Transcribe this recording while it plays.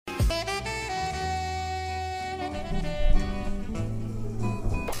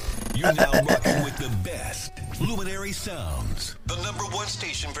You're now rocking with the best. Luminary Sounds, the #1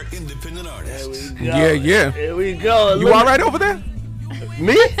 station for independent artists. Yeah. Here we go. You all right over there?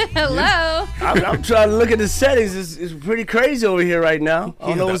 Me? Hello. I'm trying to look at the settings. It's pretty crazy over here right now. I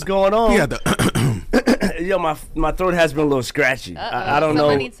don't know what's going on. Yeah, the Yo, my throat has been a little scratchy. I don't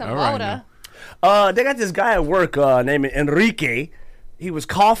Someone know. needs some All right, water. They got this guy at work named Enrique. He was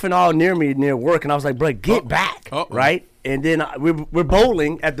coughing all near me near work, and I was like, bro, get back, right? And then we're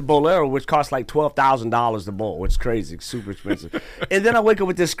bowling at the Bolero, which costs like $12,000 to bowl, which is crazy, super expensive. And then I wake up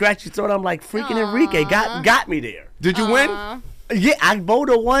with this scratchy throat. I'm like, freaking Enrique got me there. Did you win? Yeah, I bowled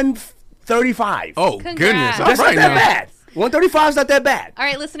a 135. Oh, Congrats. goodness. All That's right not that now. bad. 135 is not that bad. All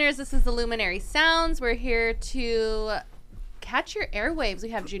right, listeners, this is the Luminary Sounds. We're here to catch your airwaves. We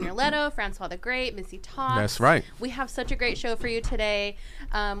have Junior Leto, Francois the Great, Missy Talks. That's right. We have such a great show for you today.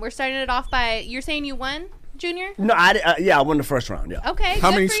 We're starting it off by, you're saying you won, Junior? No, I won the first round, yeah. Okay, How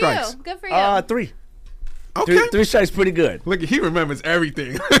good many for strikes? you. Good for you. 3. Okay. Three strikes pretty good. Look, he remembers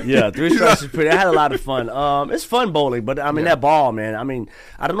everything. Yeah, 3 strikes is pretty. I had a lot of fun. It's fun bowling, but I mean that ball, man. I mean,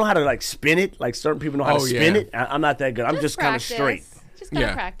 I don't know how to like spin it. Like certain people know how to spin it. I'm not that good. I'm just kind of practice. straight. Just kind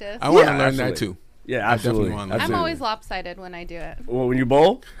of practice. I want to Yeah, learn absolutely. that too. Yeah, I definitely absolutely. want to learn I'm that. always lopsided when I do it. Well, when you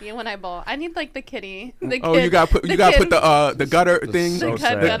bowl, Yeah, when I bowl, I need like the kitty. The Oh, kid, you got put the the gutter thing, so The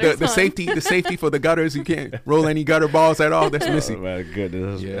sad. gutter the song. safety for the gutters. You can't roll any gutter balls at all. That's oh missing. my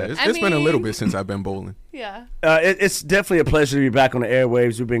goodness. Yeah, it's I been a little mean- bit since I've been bowling. Yeah. It's definitely a pleasure to be back on the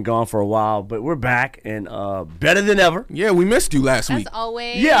airwaves. We've been gone for a while, but we're back and better than ever. Yeah, we missed you last As week.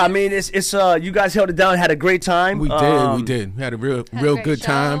 always. Yeah, I mean it's you guys held it down, had a great time. We did. We had a real great good show.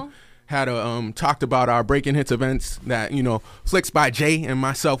 time. Had a talked about our breaking hits events that Flicks by Jay and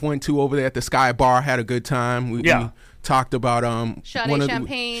myself went to over there at the Sky Bar. Had a good time. We talked about Sade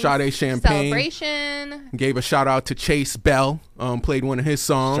Champagne. Sade Champagne. Celebration. Gave a shout out to Chase Bell. Played one of his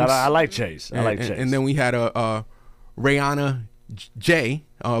songs. Shout out, I like Chase. And then we had a Rihanna J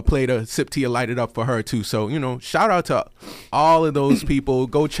played a Sip Tea Light It Up for her too. So shout out to all of those people.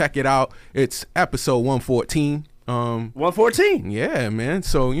 Go check it out. It's episode 114. 114. Yeah, man.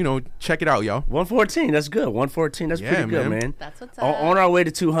 So check it out, y'all. 114. That's good. 114. That's Yeah, pretty good, man. man. That's what's up. On our way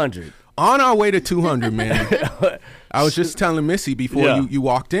to 200. On our way to 200, man. I was just telling Missy before Yeah. you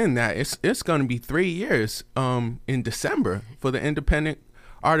walked in that it's going to be 3 years in December for the Independent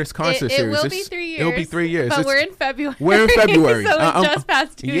Artist Concert It Series. will be 3 years. It'll be 3 years. But It's- we're in February. We're in February. So we just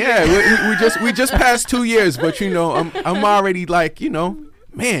passed 2 years. Yeah, we just passed 2 years, but I'm already like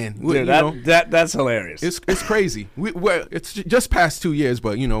man, Dude, that's hilarious. it's crazy. It's just past 2 years,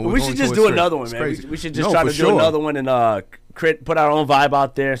 but we should just do another one, man. We should just try to do another one and put our own vibe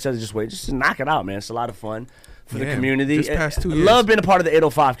out there instead of just knock it out, man. It's a lot of fun for the community. Just past 2 I years. love being a part of the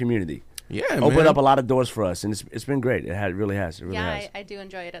 805 community. Yeah, Opened man. up a lot of doors for us, and it's been great. It really has. It really has. I do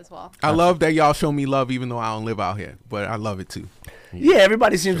enjoy it as well. I love that y'all show me love, even though I don't live out here, but I love it too. Yeah,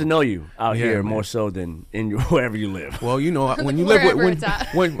 everybody seems to know you out Yeah, here man. more so than wherever you live. Well, when you live with Wherever it's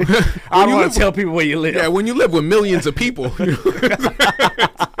at. when I don't you want live to tell people where you live. yeah, when you live with millions of people.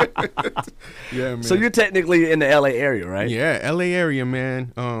 Yeah, man. So you're technically in the LA area, right? yeah, LA area,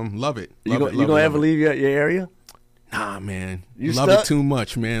 man. Love it. You Love it, gonna love it, ever love it. leave your area? Nah, man. You love stuck? it too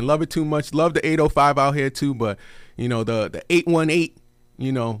much, man. Love it too much. Love the 805 out here too, but the 818,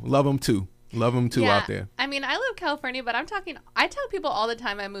 love them too. Love them too out there. I mean, I live California, but I tell people all the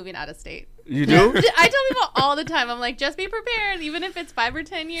time I'm moving out of state. You do? I tell people all the time, I'm like, just be prepared, even if it's 5 or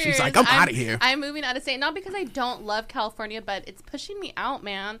 10 years. She's like, I'm outta here. I'm moving out of state. Not because I don't love California, but it's pushing me out,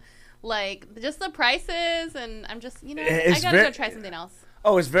 man. Like, just the prices, and I'm just, I gotta go try something else.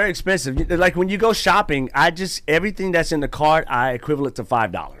 Oh, it's very expensive. Like when you go shopping, everything that's in the cart, I equivalent to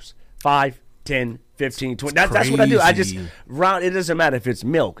 $5. 5, 10, 15, 20. That's what I do. I just Crazy. round. It doesn't matter if it's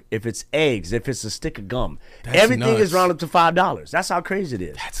milk, if it's eggs, if it's a stick of gum. That's Everything is nuts. rounded to $5. That's how crazy it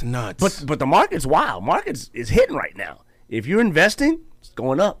is. That's nuts. But the market's wild. Market's is hitting right now. If you're investing, it's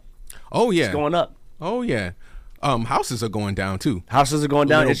going up. oh yeah. It's going up. Oh yeah. Houses are going down too. Houses are going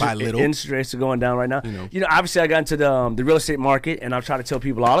down. Little by little. Interest rates are going down right now. You know. Obviously, I got into the real estate market, and I'm trying to tell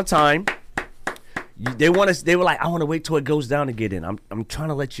people all the time. They were like, I want to wait till it goes down to get in. I'm trying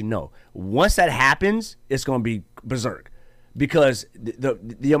to let you know. Once that happens, it's going to be berserk, because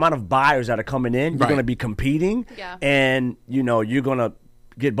the amount of buyers that are coming in, you're Right. going to be competing, Yeah. and you're going to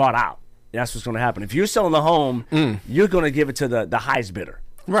get bought out. That's what's going to happen. If you're selling the home, you're going to give it to the highest bidder.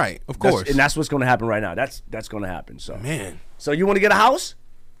 Right, of course. And that's what's going to happen right now. That's going to happen. So Man. So you want to get a house?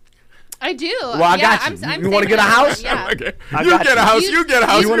 I do. Well, I got you. I'm You wanna saving get a up for house? it, Yeah. Okay. I You got get a you. house. You get a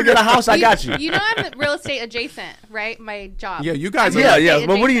house. You want to get a house? I got you. You know I'm real estate adjacent, right? My job. Yeah, you guys I'm are- real Yeah. estate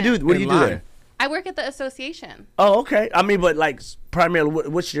But what do you do? adjacent. What do you do In there? I work at the association. Oh, okay. I mean, but like primarily,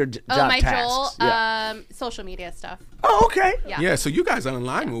 what's your job tasks? Social media stuff. Oh, okay. Yeah. So you guys are in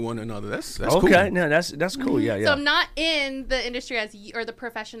line with one another. That's cool. Okay. No, that's cool. Yeah. So I'm not in the industry or the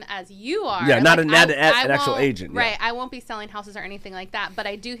profession as you are. Yeah, not an actual agent. Right. I won't be selling houses or anything like that. But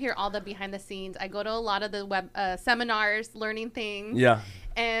I do hear all the behind the scenes. I go to a lot of the web seminars, learning things. Yeah.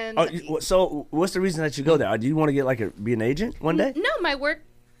 And so what's the reason that you go there? Do you want to get be an agent one day? No, my work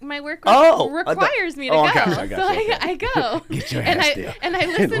requires me to go. I go. Get your ass there. And I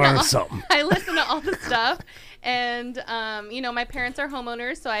listen learn something. I listen to all the stuff. And, my parents are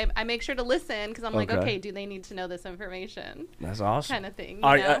homeowners, so I make sure to listen because I'm like, okay, do they need to know this information? That's awesome. Kind of thing.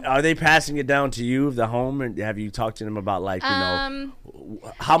 Are they passing it down to you, the home, and have you talked to them about, like,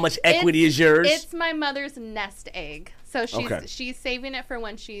 how much equity is yours? It's my mother's nest egg. So she's saving it for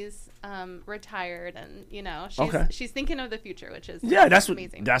when she's retired, and she's thinking of the future, which is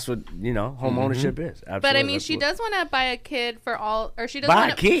amazing. That's what home ownership is. Absolutely. But I mean, she does want to buy a kid for all, or she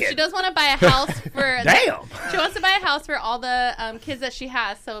does She does want to buy a house for. Damn. She wants to buy a house for all the kids that she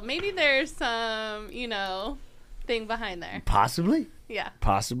has. So maybe there's some thing behind there. Possibly. Yeah.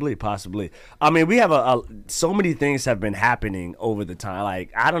 Possibly. I mean, we have so many things have been happening over the time.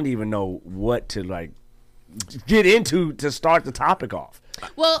 Like, I don't even know what to get into to start the topic off.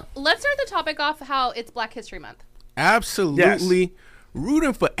 Well, let's start the topic off how it's Black History Month. Absolutely. Yes.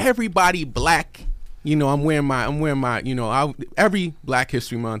 Rooting for everybody black. I'm wearing my every Black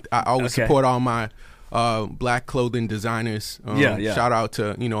History Month, I always support all my black clothing designers. Shout out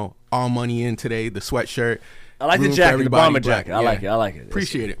to, All Money In today, the sweatshirt. I like the jacket, the bomber jacket. I like it.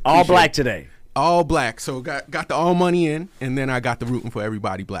 Appreciate it. All black today. All black. So got the All Money In, and then I got the Rooting for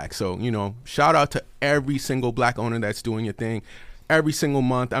Everybody Black. So, shout out to every single black owner that's doing your thing every single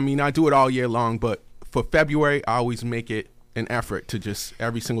month. I mean, I do it all year long, but for February, I always make it an effort to just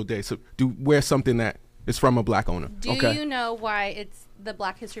every single day wear something that is from a black owner. Do you know why it's the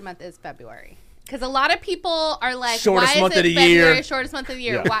Black History Month is February? Because a lot of people are like, shortest why month is it of the February, year. shortest month of the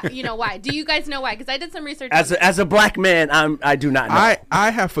year? Yeah. Why? Do you guys know why? Because I did some research. As a black man, I do not know.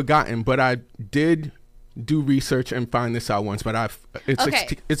 I have forgotten, but I did do research and find this out once, but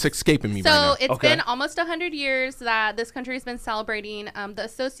it's escaping me right now. So it's been almost 100 years that this country has been celebrating. The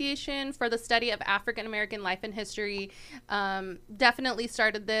Association for the Study of African American Life and History definitely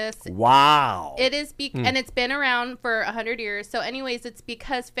started this. Wow. It is, and it's been around for 100 years. So anyways, it's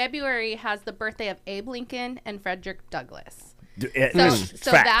because February has the birthday of Abe Lincoln and Frederick Douglass.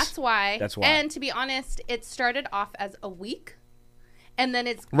 So that's why. And to be honest, it started off as a week. And then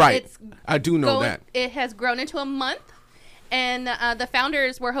I do know that. It has grown into a month. And the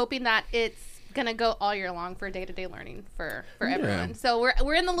founders were hoping that it's going to go all year long for day-to-day learning for everyone. So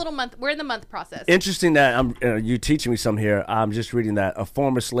we're in the month process. Interesting that you teaching me something here. I'm just reading that a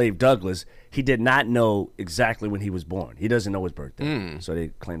former slave, Douglass, he did not know exactly when he was born. He doesn't know his birthday. So they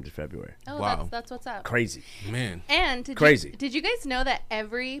claimed it February. Oh, wow. That's what's up. Crazy. Man. And did you guys know that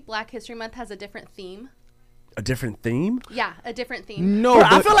every Black History Month has a different theme? A different theme? Yeah, a different theme. No,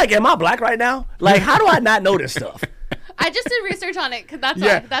 I feel like, am I black right now? Like, how do I not know this stuff? I just did research on it because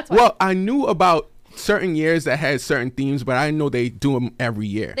that's why. Well, I knew about certain years that had certain themes, but I didn't know they do them every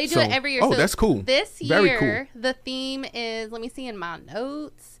year. They do it every year. Oh, so that's cool. This Very year, cool. The theme is, let me see in my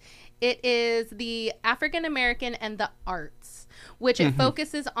notes, it is the African American and the arts, which it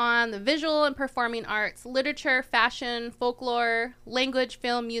focuses on the visual and performing arts, literature, fashion, folklore, language,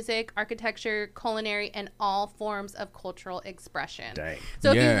 film, music, architecture, culinary, and all forms of cultural expression. Dang.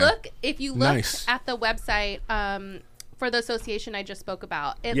 So if you look at the website for the association I just spoke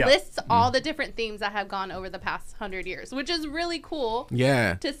about, it lists all the different themes that have gone over the past 100 years, which is really cool.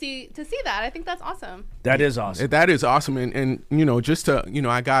 Yeah. To see that. I think that's awesome. That is awesome. That is awesome. And just to,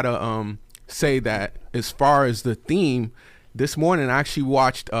 I gotta say that as far as the theme, this morning I actually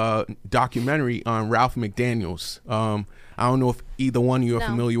watched a documentary on Ralph McDaniels. I don't know if either one of you are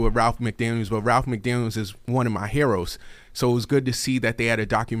familiar with Ralph McDaniels, but Ralph McDaniels is one of my heroes. So it was good to see that they had a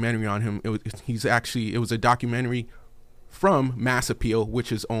documentary on him. It was a documentary from Mass Appeal,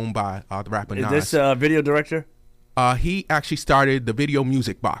 which is owned by the rapper Nas. Is this video director? He actually started the Video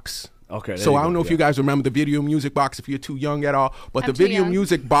Music Box. Okay. So I don't know if you guys remember the Video Music Box, if you're too young at all, but the Video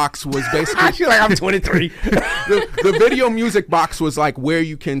Music Box was basically... I feel like I'm 23. the Video Music Box was like where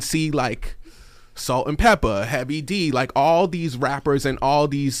you can see like Salt and Pepper, Heavy D, like all these rappers and all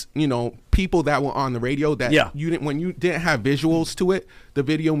these, you know, people that were on the radio that you didn't, when you didn't have visuals to it, the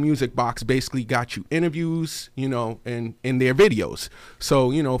Video Music Box basically got you interviews, you know, and in their videos.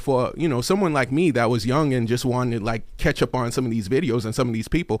 So, you know, for, you know, someone like me that was young and just wanted to like catch up on some of these videos and some of these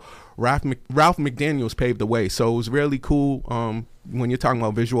people, Ralph McDaniels paved the way. So it was really cool when you're talking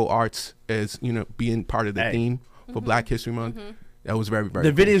about visual arts as, you know, being part of the theme for Black History Month. That was very,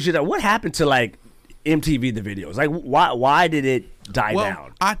 very the cool. videos. You know, what happened to like MTV? The videos, like why did it die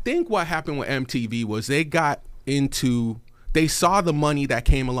down? I think what happened with MTV was they saw the money that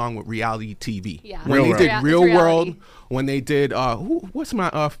came along with reality TV. Yeah. When they did Real World, reality. when they did what's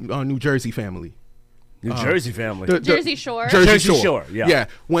my New Jersey Family? New Jersey Family, Jersey Shore. Jersey Shore. Yeah.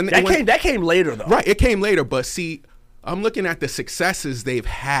 That came later though. Right, it came later, but see, I'm looking at the successes they've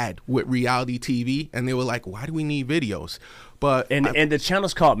had with reality TV, and they were like, "Why do we need videos?" But and the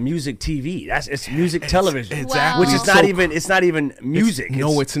channel's called Music TV. It's music television, exactly. Which is not even music.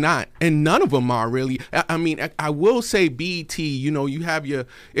 No, it's not, and none of them are really. I mean, I will say BET. You know, you have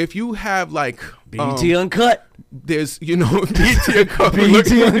if you have like BET Uncut. There's BET Uncut.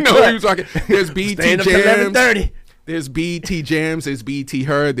 BET Uncut. There's BET Staying up to Jams. 11:30. There's BET Jams, there's BET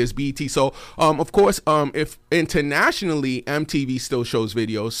Heard, there's BET. So, of course, if internationally, MTV still shows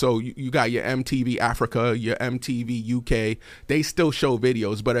videos. So you got your MTV Africa, your MTV UK. They still show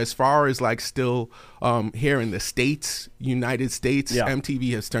videos. But as far as like still here in the States, United States,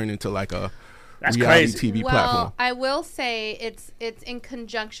 MTV has turned into like a reality TV platform. Well, I will say it's in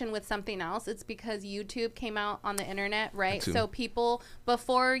conjunction with something else. It's because YouTube came out on the internet, right? So people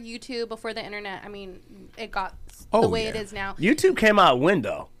before YouTube, before the internet, I mean, it got the way it is now. YouTube came out when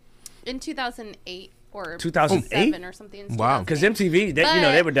though? In 2008 or 2008 or something. Wow. Because MTV,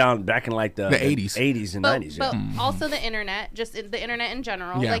 they were down back in like the 80s and 90s. But also the internet, just the internet in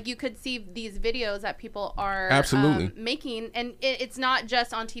general. Yeah. Like you could see these videos that people are absolutely making, and it's not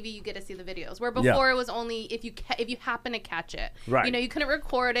just on TV. You get to see the videos. Where before it was only if you happen to catch it. Right. You know, you couldn't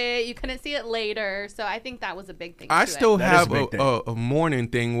record it. You couldn't see it later. So I think that was a big thing. I still have a a morning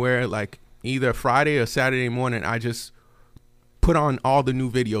thing where like either Friday or Saturday morning, I just put on all the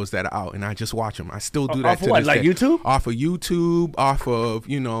new videos that are out and I just watch them. I still do that off to this day. YouTube? Off of YouTube, off of,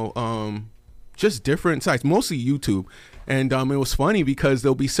 just different sites, mostly YouTube. And it was funny because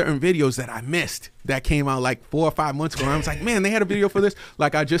there'll be certain videos that I missed that came out like 4 or 5 months ago. And I was like, man, they had a video for this.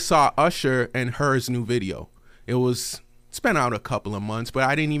 Like I just saw Usher and Her's new video. It's been out a couple of months, but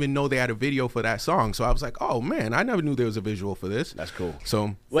I didn't even know they had a video for that song. So I was like, oh man, I never knew there was a visual for this. That's cool.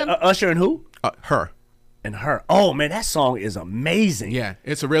 So Usher and who? Her. And Her. Oh man, that song is amazing. Yeah,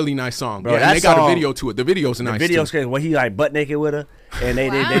 it's a really nice song. Bro, yeah, and they got a video to it. The video's nice. The video's crazy. Well, he like butt naked with her, and they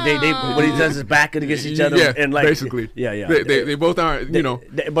when he does his back against each other. Yeah, and like basically. Yeah. They both aren't,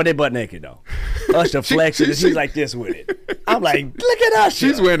 but they butt naked though. Usher flexing, and she's like this with it. I'm like, look at Usher.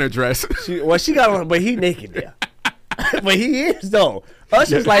 She's wearing a dress. She got on, but he naked there. But he is though.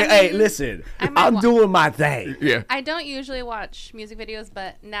 Usher's like, hey, listen, I'm doing my thing. Yeah. I don't usually watch music videos,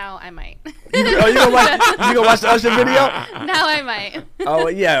 but now I might. You gonna watch the Usher video? Now I might. Oh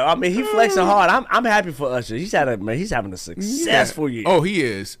yeah, I mean he flexing hard. I'm happy for Usher. He's having a successful year. Oh, he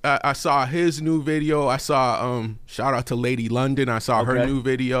is. I saw his new video. I saw shout out to Lady London. I saw her new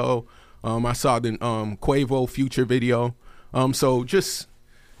video. I saw the Quavo Future video. So just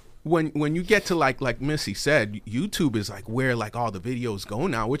when you get to like Missy said, YouTube is like where like all the videos go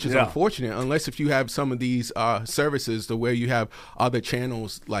now, which is unfortunate unless if you have some of these services to where you have other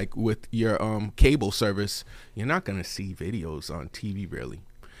channels like with your cable service, you're not gonna see videos on TV really.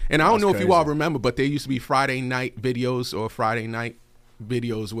 And I don't know if you all remember, but there used to be Friday night videos or Friday night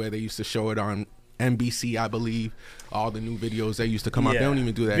videos where they used to show it on NBC, I believe. All the new videos that used to come out, they don't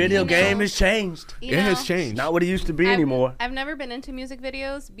even do that Video anymore. game has changed. It has changed. Not what it used to be anymore. I've never been into music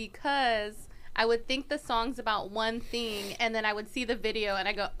videos because I would think the song's about one thing, and then I would see the video, and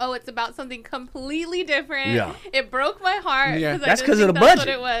I go, "Oh, it's about something completely different." Yeah. It broke my heart. Yeah. That's because of the budget.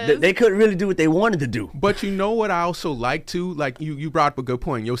 budget. What it was. They couldn't really do what they wanted to do. But you know what I also like to? Like you brought up a good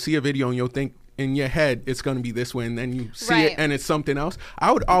point. You'll see a video and you'll think in your head it's going to be this way, and then you see it and it's something else.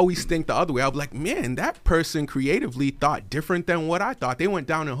 I would always think the other way. I'd be like, man, that person creatively thought different than what I thought. They went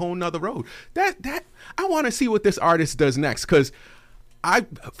down a whole nother road. That I want to see what this artist does next, because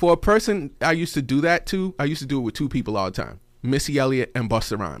for a person I used to do that to, I used to do it with two people all the time. Missy Elliott and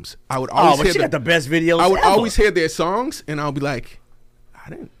Busta Rhymes. I would always but she got the best videos I would ever. always hear their songs, and I'll be like, I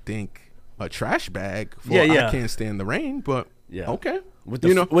didn't think a trash bag for I Can't Stand the Rain, but okay. With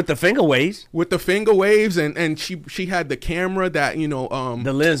the finger waves. With the finger waves, and she had the camera that,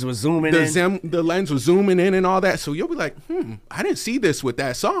 the lens was zooming in. The lens was zooming in and all that. So you'll be like, I didn't see this with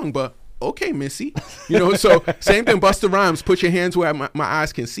that song, but okay, Missy. You know, so same thing, Busta Rhymes, put your hands where my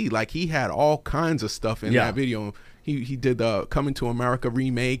eyes can see. Like, he had all kinds of stuff in that video. He did the Coming to America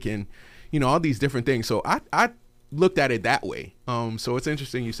remake and, you know, all these different things. So I looked at it that way. So it's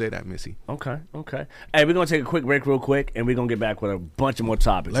interesting you say that, Missy. Okay. Hey, we're going to take a quick break real quick, and we're going to get back with a bunch of more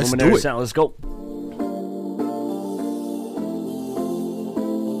topics. Let's do it. Let's go.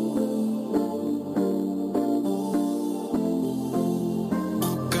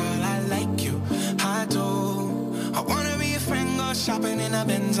 Shopping in a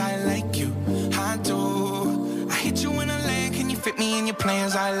Benz, I like you, I do. I hit you in a lane, can you fit me in your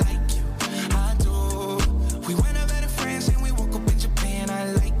plans? I like you, I do. We went out better friends and we woke up in Japan,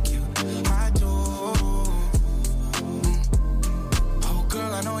 I like you, I do. Oh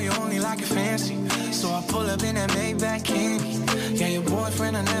girl, I know you only like it fancy, so I pull up in that Maybach candy. Yeah, your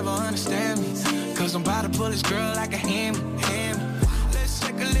boyfriend, I never understand me, cause I'm about to pull this girl like a hammy. Let's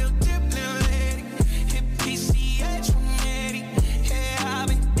take a little dip, little lady, hit PCH from Eddie. I've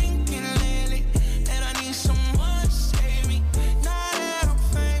been thinking lately that I need someone to save me. Now that I'm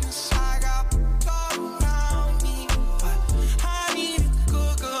famous, I got people around me, but I need a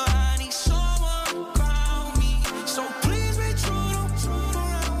good girl, I need someone to ground me. So please be true, don't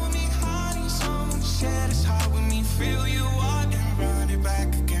around with me. I need someone to share this heart with me, fill you up and run it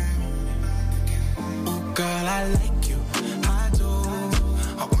back again. Oh girl, I like you, I do.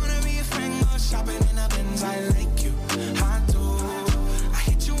 I wanna be a friend, go shopping in a Benz, I like you, I do.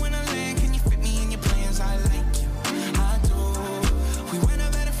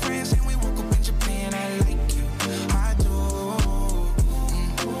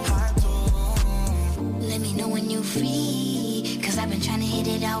 Free, cause I've been trying to hit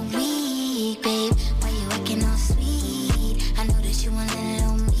it all week, babe. Why you acting all sweet? I know that you want a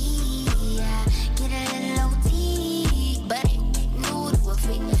little me. I get a little OT, but ain't new to a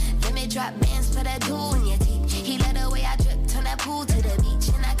freak. Let me drop bands for that tool in your teeth. He let the way I drip, turn that pool to the beach.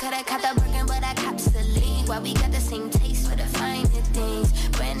 And I coulda caught the Birkin, but I cops the lead. Why we got the same taste for the finer things?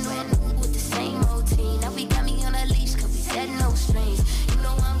 Brand new with the same routine. Now we got me on a leash, cause we said no strings. You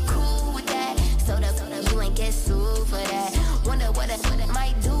know I'm cool with that. So you ain't get sued for that. Wonder what I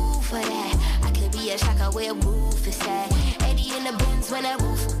might do for that. I could be a shocker where roof is at. 80 in the Benz when that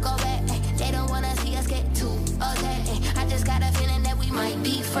roof go back. They don't wanna see us get too upset. I just got a feeling that we might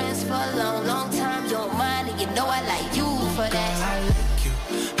be friends for a long, long time. You don't mind, and you know I like you for that. Girl, I like you,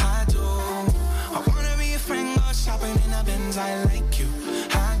 I do. I wanna be a friend, go shopping in a Benz. I like you,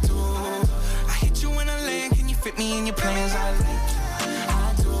 I do. I hit you in a lane, can you fit me in your plans? I like you,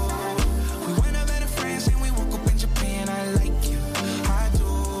 I do. We went out better friends and we woke up in Japan. I like you, I do,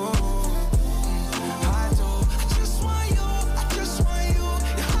 I do. I just want you, I just want you.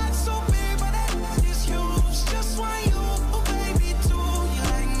 Your heart's so big, but that is huge. Just want you, oh baby, too. You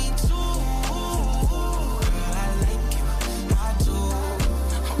like me too. Girl, I like you, I do.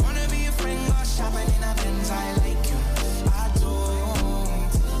 I wanna be a friend, go shopping in a Benz. I like you, I do,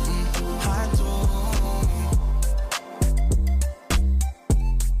 I do.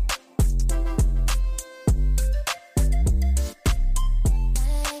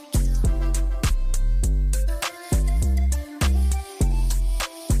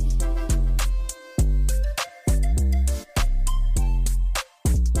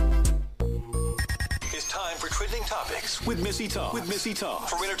 Topics with Missy Talk.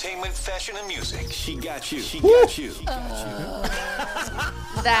 For entertainment, fashion, and music, she got you.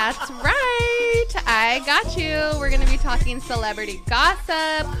 That's right. I got you. We're going to be talking celebrity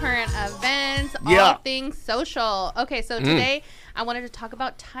gossip, current events, all things social. Okay, so today I wanted to talk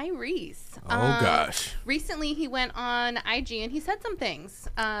about Tyrese. Gosh. Recently, he went on IG and he said some things.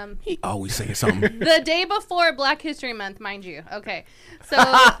 He always saying something. The day before Black History Month, mind you. Okay, so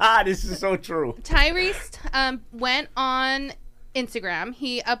this is so true. Tyrese went on Instagram.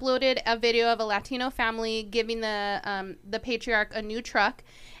 He uploaded a video of a Latino family giving the patriarch a new truck,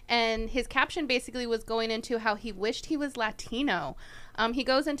 and his caption basically was going into how he wished he was Latino. He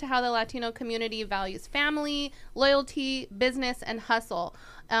goes into how the Latino community values family, loyalty, business, and hustle.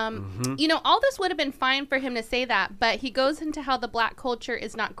 You know, all this would have been fine for him to say that, but he goes into how the Black culture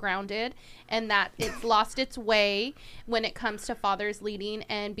is not grounded and that it's lost its way when it comes to fathers leading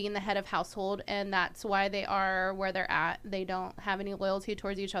and being the head of household, and that's why they are where they're at. They don't have any loyalty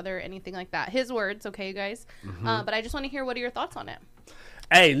towards each other or anything like that. His words, okay, you guys? But I just want to hear, what are your thoughts on it?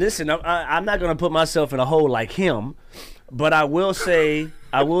 Hey, listen, I'm not going to put myself in a hole like him, but I will say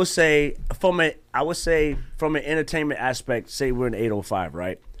from an entertainment aspect, say we're in 805,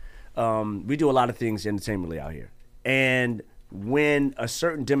 right? We do a lot of things entertainmentally out here. And when a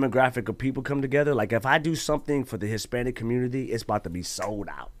certain demographic of people come together, like if I do something for the Hispanic community, it's about to be sold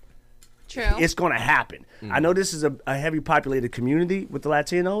out. True. It's going to happen. I know this is a heavy populated community with the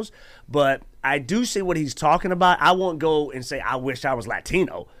Latinos, but I do see what he's talking about. I won't go and say, I wish I was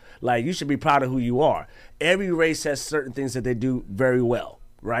Latino. Like, you should be proud of who you are. Every race has certain things that they do very well,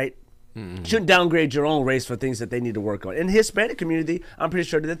 right? Shouldn't downgrade your own race for things that they need to work on. In the Hispanic community, I'm pretty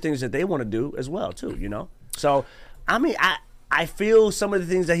sure there are things that they want to do as well, too, you know? So, I mean, I feel some of the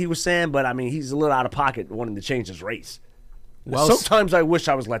things that he was saying, but, I mean, he's a little out of pocket wanting to change his race. Well, sometimes I wish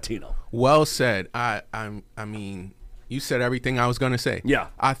I was Latino. Well said. I mean, you said everything I was going to say. Yeah.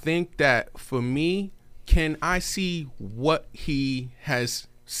 I think that for me, can I see what he has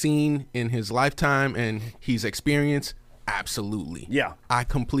seen in his lifetime and he's experienced? Absolutely. Yeah. I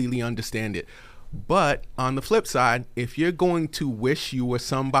completely understand it. But on the flip side, if you're going to wish you were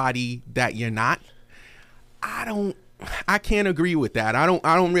somebody that you're not, I can't agree with that. I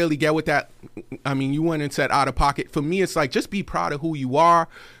don't really get with that. I mean, you went and said out of pocket. For me, it's like, just be proud of who you are.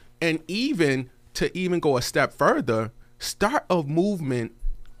 And even go a step further, start a movement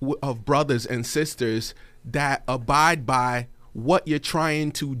of brothers and sisters that abide by what you're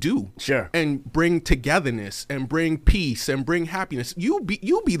trying to do. Sure. And bring togetherness and bring peace and bring happiness. You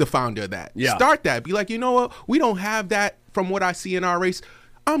be the founder of that. Yeah. Start that. Be like, you know what? We don't have that from what I see in our race.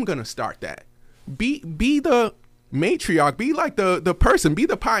 I'm going to start that. Be the matriarch, be like the person, be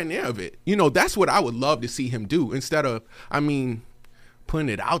the pioneer of it. You know, that's what I would love to see him do instead of, I mean, putting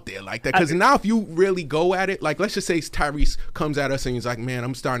it out there like that. Because now if you really go at it, like, let's just say Tyrese comes at us and he's like, man,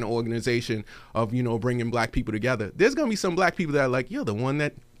 I'm starting an organization of, you know, bringing black people together. There's going to be some black people that are like, you're the one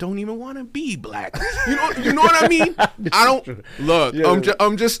that don't even want to be black. You know what I mean? I don't look, yeah.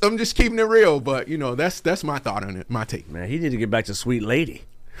 I'm just keeping it real, but you know, that's my thought on it, my take. Man, he need to get back to Sweet Lady.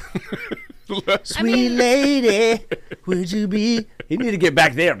 Sweet lady, would you be? He need to get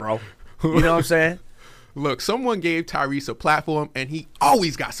back there, bro. You know what I'm saying? Look, someone gave Tyrese a platform, and he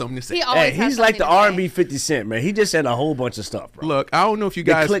always got something to say. He's like the R&B 50 Cent, man. He just said a whole bunch of stuff, bro. Look, I don't know if you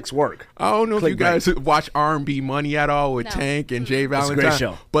guys... The clicks work. I don't know if you guys watch R&B Money at all with Tank and Jay Valentine. It's a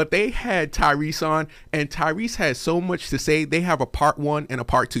great show. But they had Tyrese on, and Tyrese had so much to say. They have a part 1 and a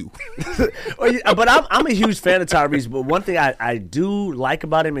part 2. But I'm a huge fan of Tyrese. But one thing I do like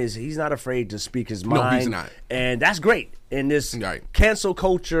about him is he's not afraid to speak his mind. No, he's not. And that's great. In this cancel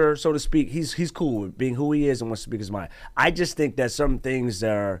culture, so to speak, he's cool with being who he is and wants to speak his mind. I just think that some things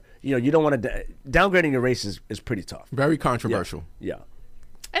are, you know, you don't want to downgrading your race is pretty tough. Very controversial. Yeah.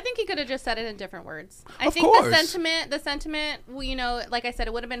 I think he could have just said it in different words. I Of think course. the sentiment, you know, like I said,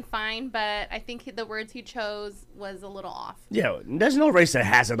 it would have been fine, but I think the words he chose was a little off. Yeah, there's no race that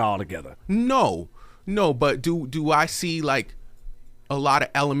has it all together. No, but do I see like a lot of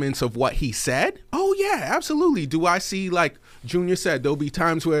elements of what he said? Oh yeah, absolutely. Do I see, like Junior said, there'll be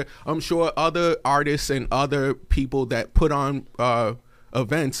times where I'm sure other artists and other people that put on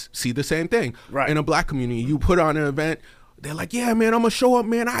events see the same thing. Right. In a black community, you put on an event, they're like, yeah, man, I'm gonna show up,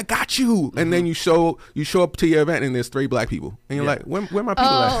 man. I got you. Mm-hmm. And then you show up to your event and there's 3 black people. And you're like, where my people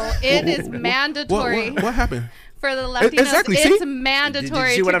at? Oh, it is mandatory. What happened? For the Latinos, Exactly. it's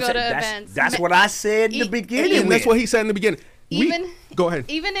mandatory to what go I'm saying? to events. That's what I said in the beginning. And that's what he said in the beginning. Go ahead.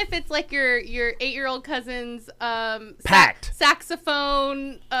 Even if it's like your 8-year-old cousin's packed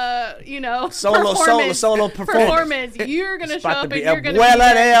saxophone, solo performance, you're gonna show up and you're gonna be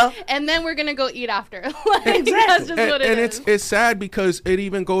there, and then we're gonna go eat after. Exactly. That's just what it is. It's sad because it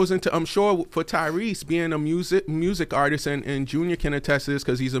even goes into, I'm sure for Tyrese being a music artist, and Junior can attest to this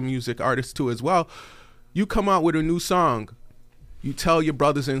because he's a music artist too as well. You come out with a new song, you tell your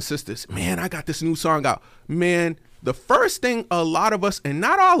brothers and sisters, man, I got this new song out, man. The first thing a lot of us, and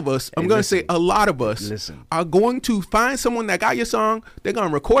not all of us, I'm going to say a lot of us, are going to find someone that got your song. They're going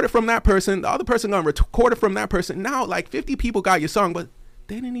to record it from that person. The other person going to record it from that person. Now, like 50 people got your song, but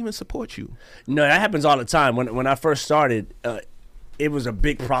they didn't even support you. No, that happens all the time. When I first started, it was a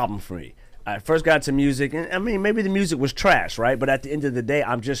big problem for me. I first got to music, and I mean, maybe the music was trash, right? But at the end of the day,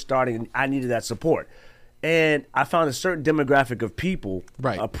 I'm just starting. I needed that support. And I found a certain demographic of people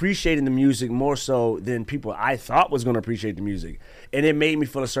appreciating the music more so than people I thought was going to appreciate the music. And it made me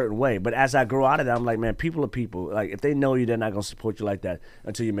feel a certain way. But as I grow out of that, I'm like, man, people are people. Like, if they know you, they're not going to support you like that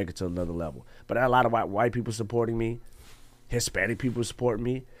until you make it to another level. But I had a lot of white people supporting me, Hispanic people supporting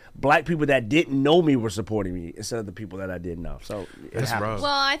me. Black people that didn't know me were supporting me instead of the people that I did know. So it happens. Well,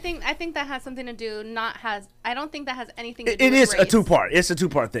 I think that has something to do. I don't think that has anything to do. It with is race. a 2-part. It's a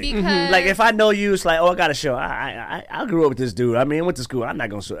 2-part thing. Because like if I know you, it's like, oh, I got a show. I grew up with this dude. I mean, I went to school. I'm not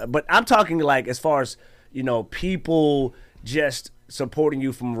gonna. But I'm talking like as far as people just supporting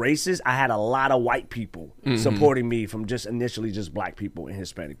you from races. I had a lot of white people supporting me from just initially just black people and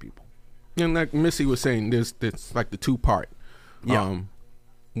Hispanic people. And like Missy was saying, there's like the 2-part. Yeah.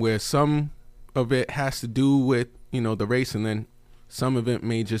 where some of it has to do with, the race, and then some of it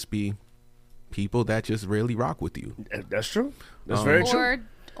may just be people that just really rock with you. That's true. That's very true.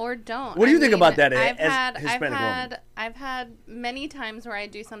 Or don't. What do you think about that? I've had many times where I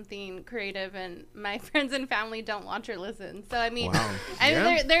do something creative and my friends and family don't watch or listen. So I mean, Wow.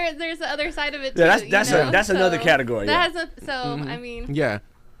 there's the other side of it too. Yeah, that's another category. I mean, Yeah.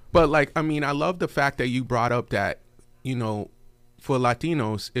 But I love the fact that you brought up that, for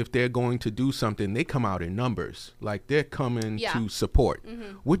Latinos, if they're going to do something, they come out in numbers. Like they're coming to support,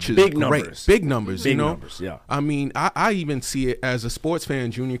 which is Big great. numbers. Big numbers, Big numbers, yeah. I mean, I even see it as a sports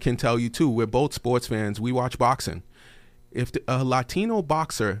fan. Junior can tell you too. We're both sports fans. We watch boxing. If a Latino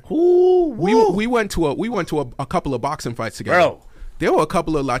boxer, we went to a couple of boxing fights together. Bro. There were a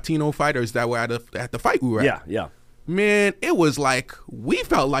couple of Latino fighters that were at the fight we were at. Yeah. Man, it was like we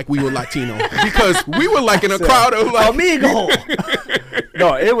felt like we were Latino because we were like in a crowd of like amigo.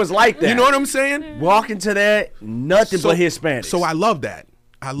 No, it was like that. You know what I'm saying? Walking to that, nothing but Hispanics. So I love that.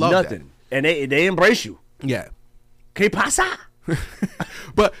 I love nothing, and they embrace you. that. Yeah. ¿Qué pasa?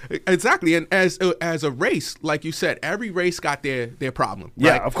 But exactly, and as a race, like you said, every race got their problem.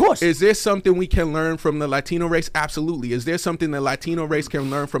 Yeah, right? of course. Is there something we can learn from the Latino race? Absolutely. Is there something the Latino race can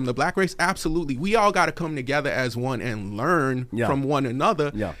learn from the Black race? Absolutely. We all got to come together as one and learn from one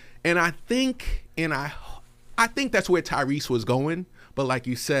another. Yeah. And I think that's where Tyrese was going. But like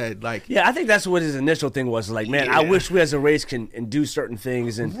you said, I think that's what his initial thing was. Like, man, I wish we as a race can do certain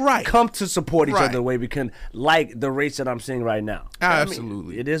things and come to support each other the way we can, like the race that I'm seeing right now.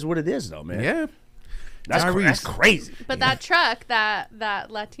 Absolutely. I mean, it is what it is, though, man. Yeah. That's crazy. But that truck that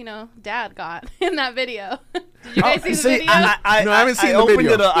Latino dad got in that video. Did you guys see the video? I haven't seen the video.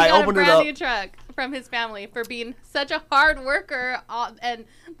 He got a brand new truck from his family for being such a hard worker and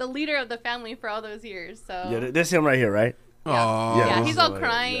the leader of the family for all those years. So Yeah, this him right here, right? Yeah, he's all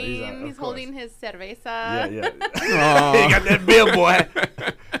crying. He's holding his cerveza. Yeah. He got that bill, boy.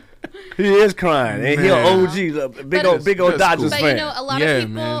 He is crying. And he's an OG, big old Dodgers But fan. a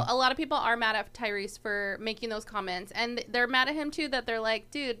lot of people are mad at Tyrese for making those comments, and they're mad at him too. That they're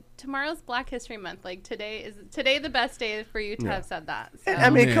like, dude, tomorrow's Black History Month. Like today the best day for you to have said that. So. I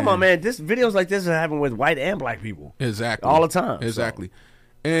mean, come on, man. This videos like this are happening with white and black people. Exactly. All the time. Exactly. So.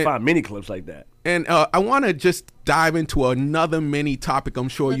 And Find many clips like that. And I want to just dive into another mini topic I'm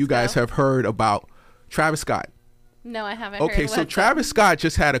sure you guys have heard about, Travis Scott. No, I haven't Okay, so Travis Scott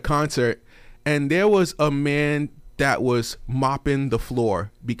just had a concert, and there was a man that was mopping the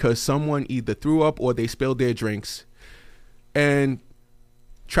floor because someone either threw up or they spilled their drinks. And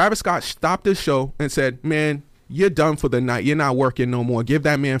Travis Scott stopped the show and said, man, you're done for the night. You're not working no more. Give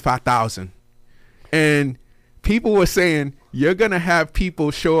that man $5,000. And people were saying, you're going to have people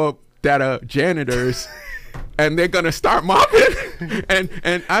show up that are janitors and they're going to start mopping. and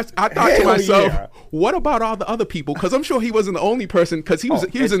I thought to myself, what about all the other people? Because I'm sure he wasn't the only person because he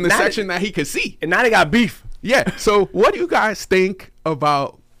was in the section that he could see. And now they got beef. Yeah. So what do you guys think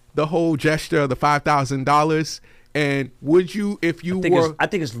about the whole gesture of the $5,000? And would you, if you were... I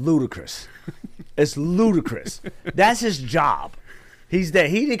think it's ludicrous. It's ludicrous. That's his job. He's there.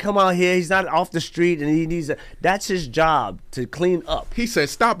 He didn't come out here. He's not off the street, and he needs that's his job to clean up. He said,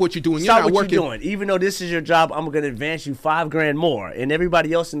 "Stop what you're doing. Stop you're not what working. You're doing. Even though this is your job, I'm going to advance you $5,000 more." And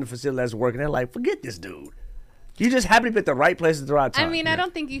everybody else in the facility that's working, they're like, "Forget this dude. You just happen to be at the right place at the right time." I mean, I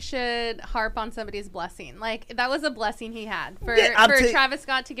don't think you should harp on somebody's blessing. Like that was a blessing he had for Travis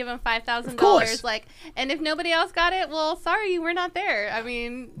Scott to give him $5,000. Like, and if nobody else got it, well, sorry, you were not there. I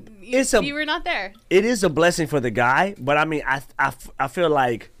mean, you were not there. It is a blessing for the guy, but I mean, I feel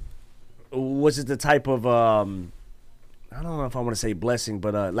like. Was it the type of I don't know if I want to say blessing,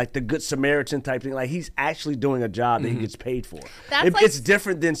 but like the Good Samaritan type thing? Like he's actually doing a job that he gets paid for. It's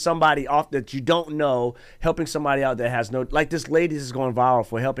different than somebody off that you don't know helping somebody out that has no. Like this lady is going viral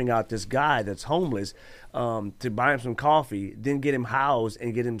for helping out this guy that's homeless to buy him some coffee, then get him housed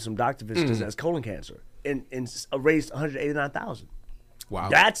and get him some doctor visits because he has colon cancer, and raised $189,000. Wow,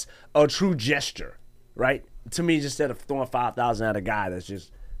 that's a true gesture, right? To me, just instead of throwing $5,000 at a guy that's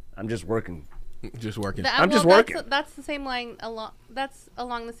just. I'm just working. Just working. I'm just working. That's the same line. That's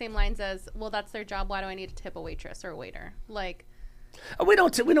along the same lines as well. That's their job. Why do I need to tip a waitress or a waiter? Like, we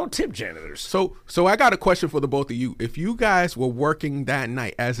don't tip janitors. So I got a question for the both of you. If you guys were working that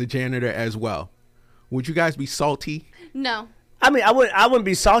night as a janitor as well, would you guys be salty? No. I mean, I wouldn't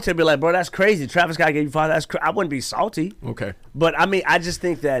be salty. I'd be like, bro, that's crazy. Travis Scott gave you $5,000. I wouldn't be salty. Okay. But I mean, I just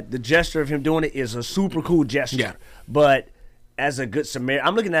think that the gesture of him doing it is a super cool gesture. Yeah. But. As a Good Samaritan,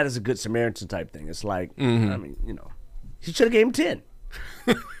 I'm looking at it as a Good Samaritan type thing. It's like, I mean, he should have gave him 10.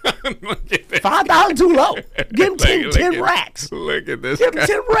 $5,000 too low. Give him 10 racks. Look at this. Give him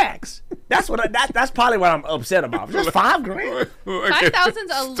 10 racks. That's what. That's probably what I'm upset about. Just $5,000.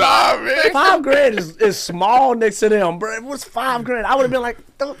 5,000's a lot. $5 grand is small next to them, bro. It was $5 grand. I would have been like,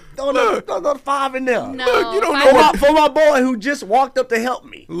 throw the 5 in there. No, Look, you don't know what. For my boy who just walked up to help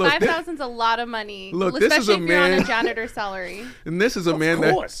me. Look, 5,000's a lot of money. Look, especially this is a if you're on man- a janitor salary. And this is a man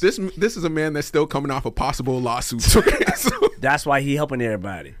course. that this is a man that's still coming off of possible lawsuits. Okay, That's why he helping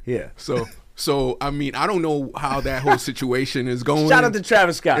everybody. Yeah. so I mean, I don't know how that whole situation is going. Shout out to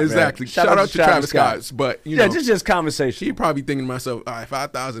Travis Scott. man. Exactly. Shout out to Travis Scott. But you know, just conversation. he probably thinking to myself, all right,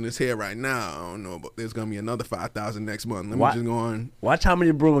 5,000 is here right now. I don't know, but there's gonna be another 5,000 next month. Let me just go on. Watch how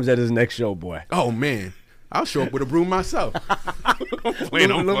many brooms at his next show, boy. Oh man, I'll show up with a broom myself. I'm playing.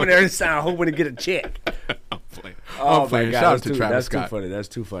 Luminary Sound, hoping to get a check. I'm playing. Shout out to Travis Scott. That's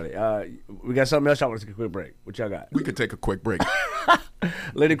too funny. We got something else. I want to take a quick break. What y'all got? We could take a quick break.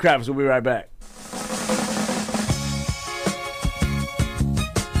 Lady Kravitz, we'll be right back.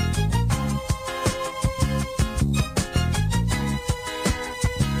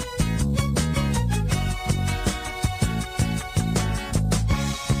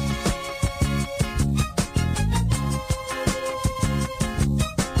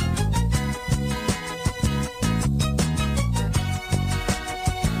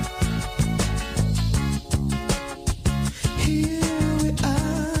 Here we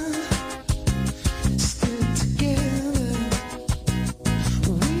are, still together.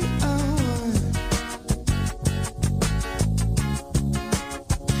 We are one.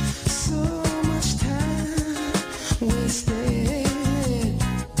 So much time wasted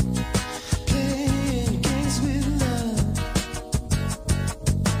playing games with love.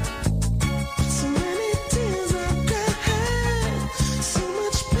 So many tears I've cried, so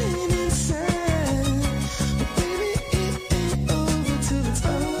much pain inside. But baby, it ain't over till it's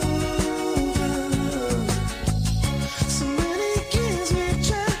over. So many years we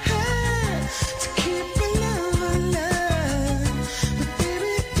tried to keep our love alive. But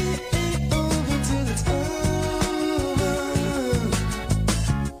baby, it ain't over till it's over.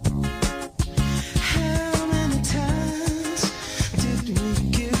 How many times did we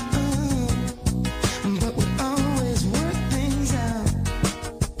give up? But we always work things out.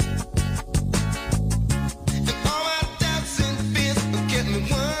 And all my doubts and fears get me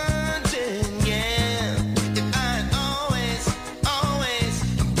wondering, yeah, if I'd always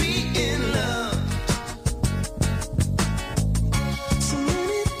be in love. So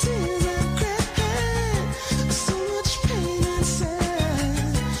many tears I've cried, so much pain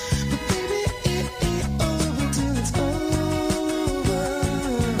inside. But baby, it ain't over till it's over.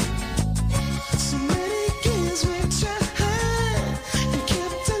 So many years we tried and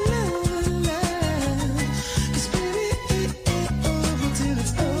kept our love alive. 'Cause baby, it ain't over till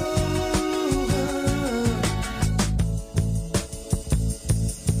it's over.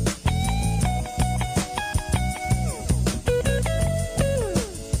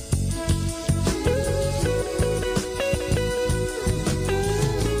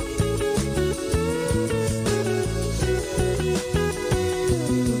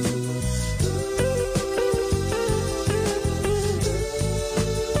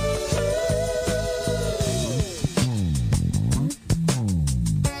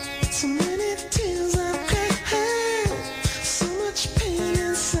 So many tears I've cried, so much pain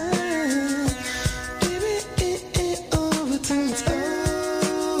inside. Baby, it ain't over till it's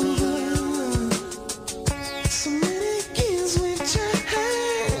over. So many years we've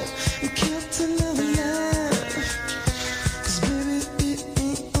tried and kept our love alive. 'Cause baby, it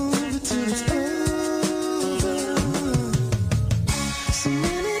ain't over till it's over. So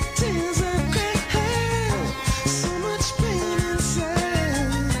many tears I've cried, so much pain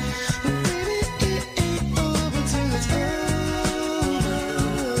inside. But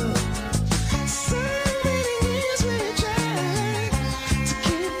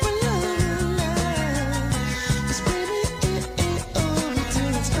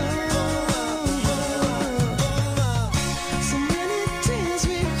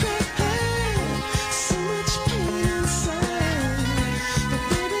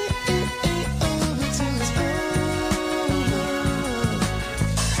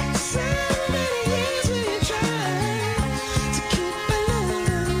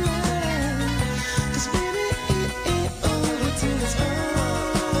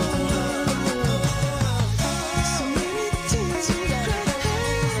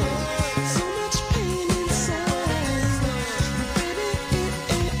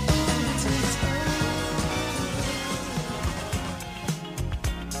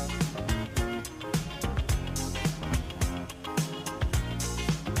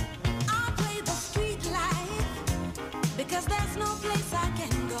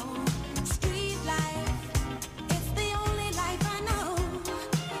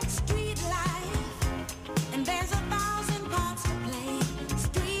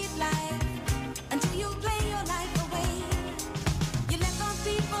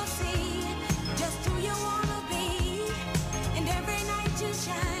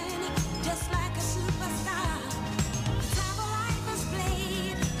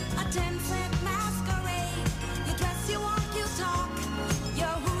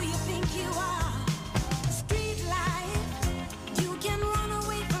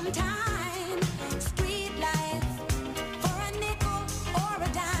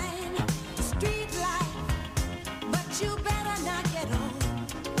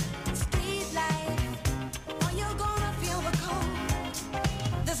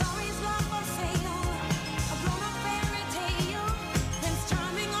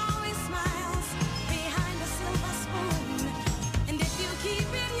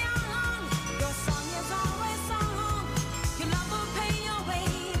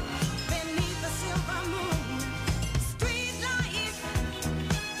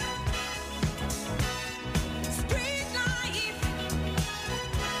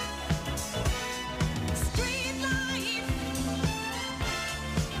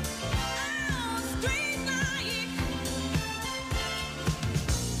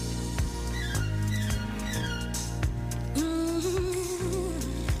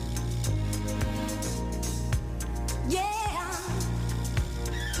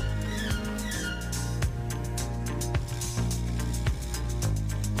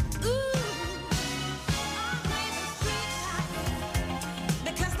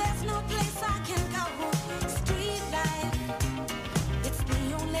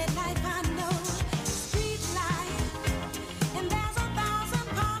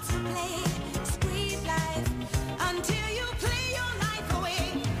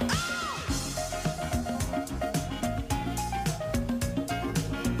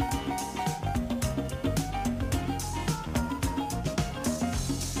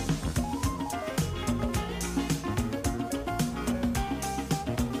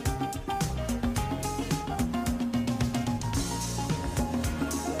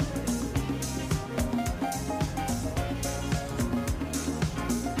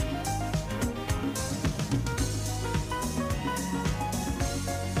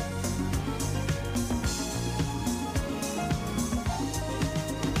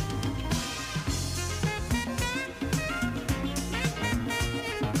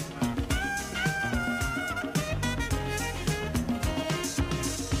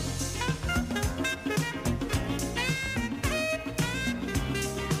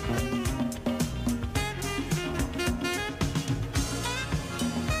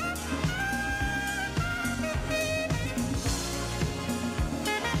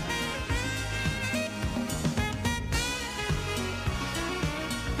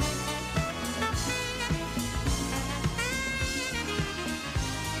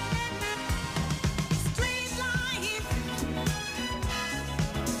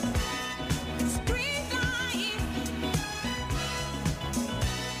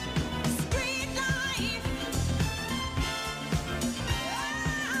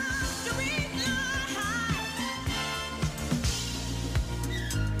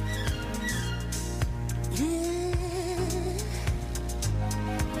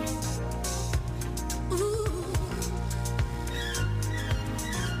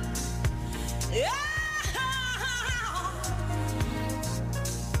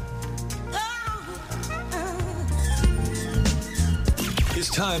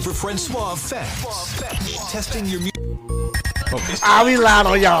time for Francois Facts. Testing your music. I'll be loud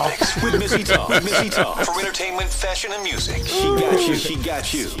on y'all. With Missy Talk. For entertainment, fashion, and music. She got you. She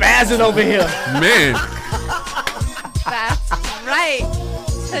got you. Spazzing over here. Man. That's right.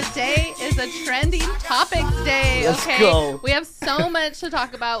 Today is a trending topics day. Let's Okay, go. we have so much to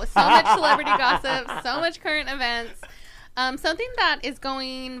talk about, so much celebrity gossip, so much current events. Something that is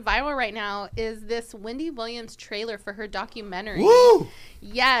going viral right now is this Wendy Williams trailer for her documentary. Woo!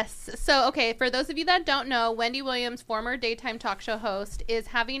 Yes. So, okay, for those of you that don't know, Wendy Williams, former daytime talk show host, is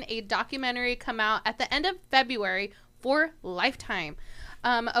having a documentary come out at the end of February for Lifetime.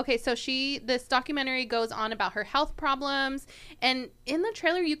 Okay, so this documentary goes on about her health problems, and in the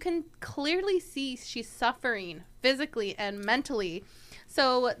trailer you can clearly see she's suffering physically and mentally.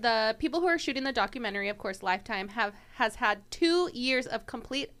 So the people who are shooting the documentary, of course, Lifetime, has had 2 years of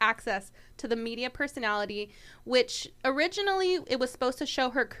complete access to the media personality, which originally it was supposed to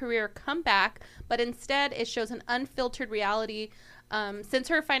show her career comeback, but instead it shows an unfiltered reality since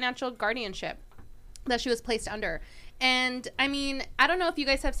her financial guardianship that she was placed under. And I mean, I don't know if you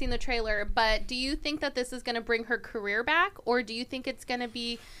guys have seen the trailer, but do you think that this is going to bring her career back, or do you think it's going to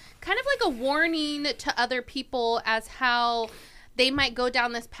be kind of like a warning to other people as how they might go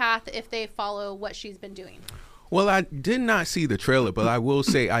down this path if they follow what she's been doing? Well, I did not see the trailer, but I will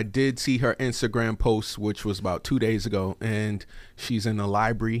say I did see her Instagram post, which was about 2 days ago, and she's in the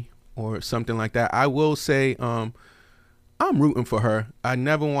library or something like that. I will say I'm rooting for her. I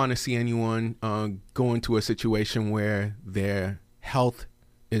never want to see anyone go into a situation where their health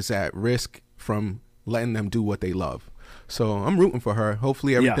is at risk from letting them do what they love. So I'm rooting for her.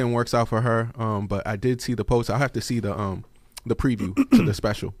 Hopefully everything works out for her. But I did see the post. I'll have to see the preview to the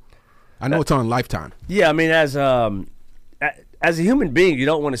special. I know it's on Lifetime. Yeah, I mean, as a human being, you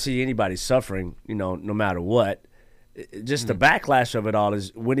don't want to see anybody suffering, no matter what. Just the backlash of it all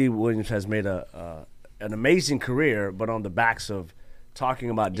is Wendy Williams has made an amazing career, but on the backs of talking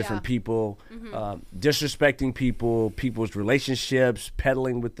about different people, disrespecting people's relationships,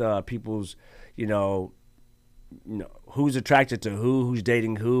 peddling with people's, who's attracted to who's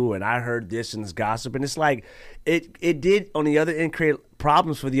dating who, and I heard this and this gossip, and it's like it did on the other end create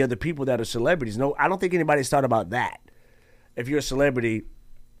problems for the other people that are celebrities. No, I don't think anybody's thought about that. If you're a celebrity,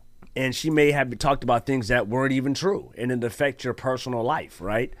 and she may have talked about things that weren't even true, and it affects your personal life,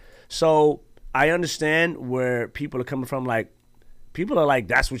 right? So I understand where people are coming from. Like, people are like,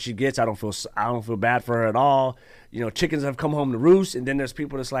 that's what she gets. I don't feel bad for her at all. Chickens have come home to roost. And then there's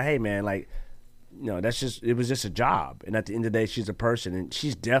people that's like, hey man, like, it was just a job. And at the end of the day, she's a person, and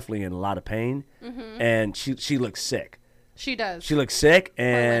she's definitely in a lot of pain. Mm-hmm. And she looks sick. She does. She looks sick,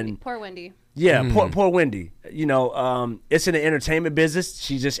 and poor Wendy. Yeah, poor Wendy. It's in the entertainment business.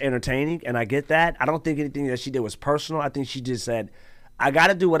 She's just entertaining, and I get that. I don't think anything that she did was personal. I think she just said, I got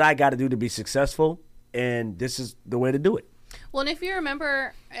to do what I got to do to be successful, and this is the way to do it. Well, and if you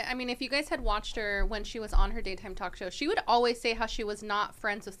remember, I mean, if you guys had watched her when she was on her daytime talk show, she would always say how she was not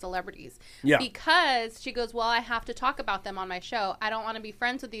friends with celebrities. Yeah. Because she goes, well, I have to talk about them on my show. I don't want to be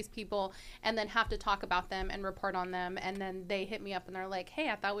friends with these people and then have to talk about them and report on them. And then they hit me up and they're like, hey,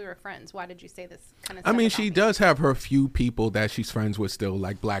 I thought we were friends. Why did you say this kind of stuff? I mean, she does have her few people that she's friends with still,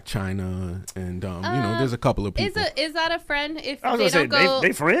 like Black China, and there's a couple of people. Is that a friend if I was they gonna don't say, go?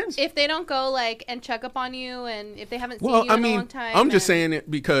 they friends? If they don't go like and check up on you, and if they haven't seen you in a long time. I'm just saying it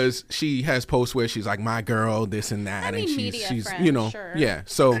because she has posts where she's like, my girl, this and that, I mean, and media she's friends, sure. yeah.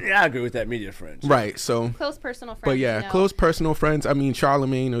 So yeah, I agree with that, media friends. Right. So close personal friends. But yeah, close personal friends. I mean,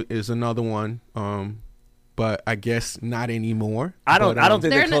 Charlemagne is another one. But I guess not anymore. I don't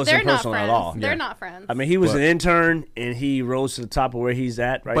think they're close and not personal friends. at all. They're not friends. I mean, he was an intern, and he rose to the top of where he's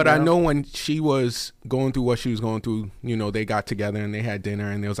at right now. But I know when she was going through what she was going through, they got together and they had dinner,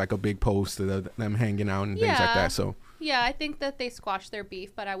 and there was like a big post of them hanging out and things like that. So yeah, I think that they squashed their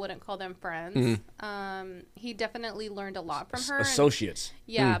beef, but I wouldn't call them friends. Mm-hmm. He definitely learned a lot from her. Associates.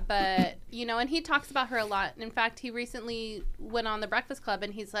 But, and he talks about her a lot. In fact, he recently went on The Breakfast Club,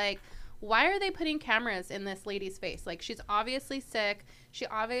 and he's like, why are they putting cameras in this lady's face? Like, she's obviously sick. She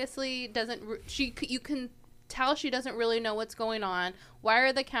obviously doesn't, you can tell she doesn't really know what's going on. Why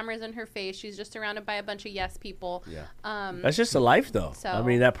are the cameras in her face? She's just surrounded by a bunch of yes people. Yeah. That's just a life, though. So, I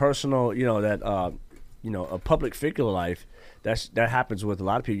mean, that personal, a public figure life, that happens with a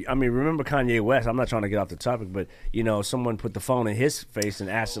lot of people. I mean, remember Kanye West? I'm not trying to get off the topic, but someone put the phone in his face and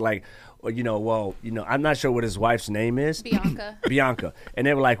asked like, I'm not sure what his wife's name is. Bianca. And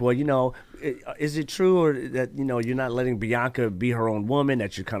they were like, well, is it true or that, you're not letting Bianca be her own woman,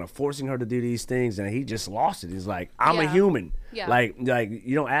 that you're kind of forcing her to do these things? And he just lost it. He's like, I'm a human. Yeah. Like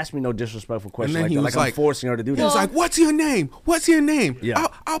you don't ask me no disrespectful questions then like he that. was I'm like- forcing her to do He that. was like, "What's your name? What's your name? Yeah.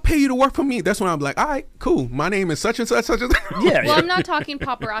 I'll pay you to work for me." That's when I'm like, "All right, cool. My name is such and such, such and such." Yeah. Well, I'm not talking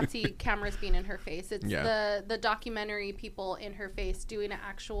paparazzi cameras being in her face. It's Yeah. the documentary people in her face doing an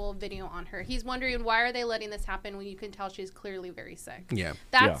actual video on her. He's wondering, why are they letting this happen when you can tell she's clearly very sick? Yeah.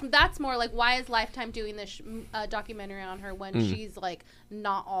 That's more like, why is Lifetime doing this documentary on her when she's like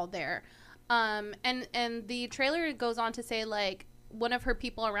not all there? And the trailer goes on to say, like, one of her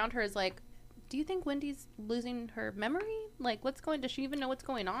people around her is like, do you think Wendy's losing her memory? Like, does she even know what's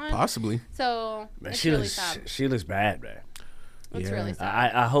going on? Possibly. So Man, it's she really looks sad. she looks bad, man. It's Yeah. really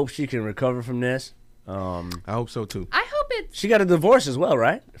sad. I hope she can recover from this. I hope so too. I hope it's She got a divorce as well,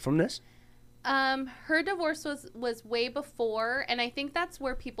 right? From this? her divorce was way before, and I think that's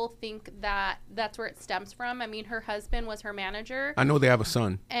where people think that's where it stems from. I mean, her husband was her manager, I know they have a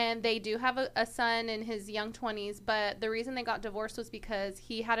son. and they do have a son in his young 20s, but the reason they got divorced was because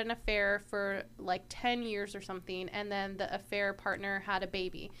he had an affair for like 10 years or something, and then the affair partner had a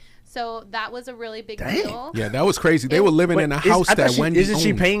baby. So that was a really big deal. Yeah, that was crazy. They were living in a house I thought that Wendy isn't she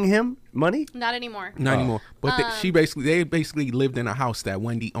owned. paying him money? Not anymore. Not anymore. But they basically lived in a house that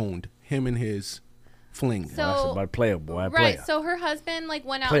Wendy owned. Him and his fling. So That's about player boy. right, so her husband like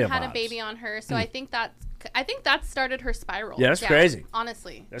went out Player and had vibes. a baby on her. So I think that started her spiral. Yeah, that's crazy.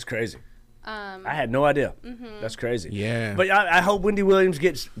 Honestly. That's crazy. I had no idea. That's crazy. Yeah. But I hope Wendy Williams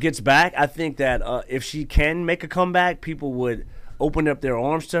gets back. I think that if she can make a comeback, people would open up their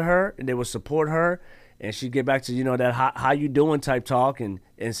arms to her and they would support her, and she'd get back to that how you doing type talk and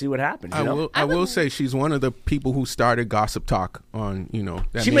see what happens. I will say she's one of the people who started Gossip Talk on,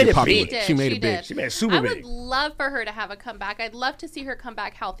 that She made it popular. big. She made it big. She made it super I big. would love for her to have a comeback. I'd love to see her come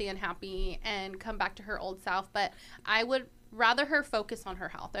back healthy and happy and come back to her old self. But I would rather her focus on her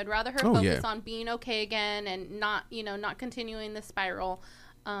health. I'd rather her focus on being okay again and not continuing the spiral.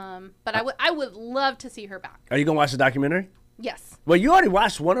 But I would love to see her back. Are you gonna watch the documentary? Yes. Well, you already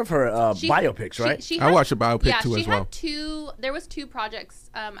watched one of her biopics, right? I watched a biopic too she as well. There was two projects.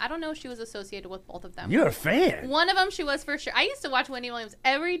 I don't know if she was associated with both of them. You're a fan. One of them she was for sure. I used to watch Wendy Williams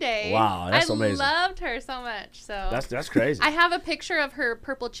every day. Wow, that's amazing. I loved her so much. So That's crazy. I have a picture of her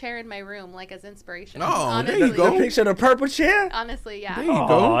purple chair in my room, like as inspiration. Oh, honestly. there you go. The picture of the purple chair? Honestly, yeah. There you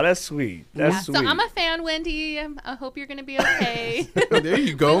go. Oh, that's sweet. That's sweet. So I'm a fan, Wendy. I hope you're gonna be okay. There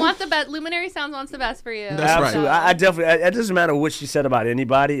you go. We want the best. Luminary Sounds wants the best for you. That's right. Absolutely. I definitely. It doesn't matter what she said about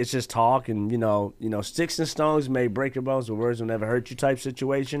anybody. It's just talk, and sticks and stones may break your bones, but words will never hurt you type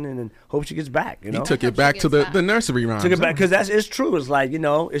situation. And then hope she gets back. He took Hope it she back to gets back. the nursery rhymes. Took it back because it's true. It's like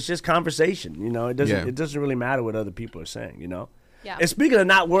it's just conversation. Yeah. It doesn't really matter what other people are saying. Yeah. And speaking of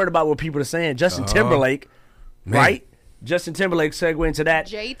not worried about what people are saying, Justin Timberlake, right? Justin Timberlake segue into that.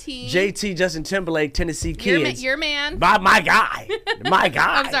 JT Justin Timberlake, Tennessee Kids. Your man. My guy. My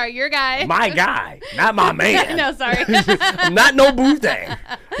guy. I'm sorry, your guy. My guy. Not my man. No, sorry. Not no boo thing.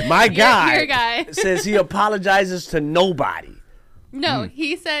 My guy. Your guy. Says he apologizes to nobody. No,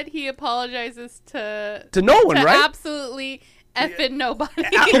 he said he apologizes to no one, right? Absolutely effing nobody.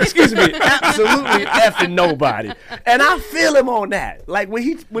 Excuse me, absolutely effing nobody. And I feel him on that. Like when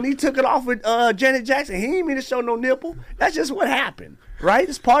he took it off with Janet Jackson, he didn't mean to show no nipple. That's just what happened, right?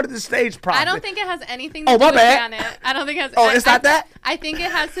 It's part of the stage problem. I don't think it has anything to Oh, do my with bad. Janet. I don't think it has. It's not that? I think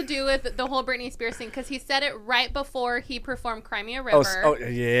it has to do with the whole Britney Spears thing because he said it right before he performed Cry Me a River. Oh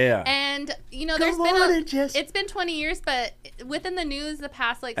yeah. And it's been 20 years, but within the news the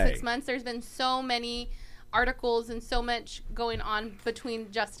past 6 months, there's been so many articles and so much going on between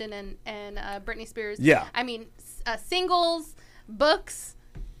Justin and Britney Spears. Yeah. I mean, singles, books,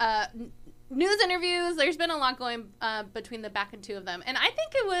 news interviews. There's been a lot going between the back and two of them, and I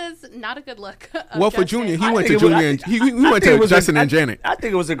think it was not a good look. Well, for Junior, he went to Justin and Janet. I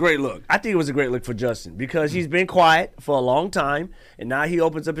think it was a great look. I think it was a great look for Justin because he's been quiet for a long time, and now he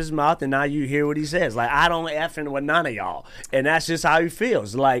opens up his mouth, and now you hear what he says. Like, I don't effing with none of y'all, and that's just how he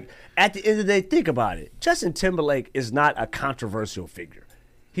feels. Like, at the end of the day, think about it. Justin Timberlake is not a controversial figure.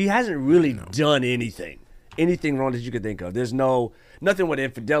 He hasn't really done anything wrong that you could think of. There's nothing with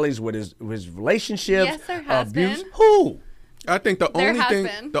infidelities with his relationships. Yes, there has abuse. been. Who? I think the There only has thing,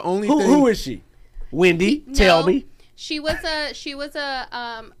 been. the only Who, thing. who is she? Wendy, tell me. She was a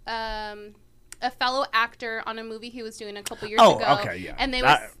a fellow actor on a movie he was doing a couple years Oh, ago. okay, yeah. And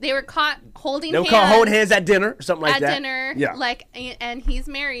they were caught holding They hands. were called holding hands at dinner or something like at that. dinner, Yeah. like, and he's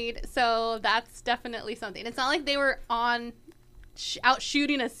married, so that's definitely something. It's not like they were out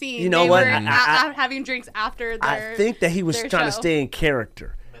shooting a scene. You know they what? Were I- having drinks after their I think that he was their trying to show. stay in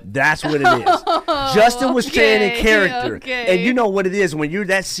character. That's what it is. Justin was staying in okay, character. okay. And you know what it is when you're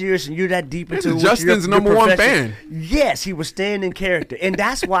that serious and you're that deep into what Justin's your number one profession- fan. Yes, he was staying in character. And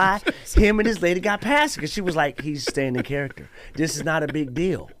that's why him and his lady got past it, because she was like, he's staying in character. This is not a big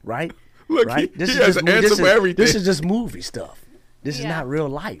deal, right? Look, right? he has an answer for everything. This is just movie stuff. This is Yeah. not real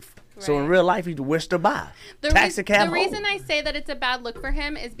life. So in Right. real life, he whisked her by. The Taxi cab the reason home. I say that it's a bad look for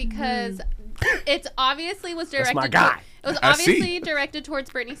him is because it's obviously was That's directed. my guy. It was I see. obviously directed towards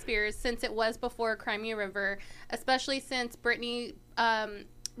Britney Spears, since it was before Crimea River, especially since Britney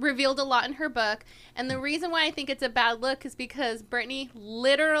revealed a lot in her book. And the reason why I think it's a bad look is because Britney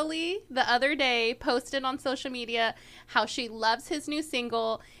literally the other day posted on social media how she loves his new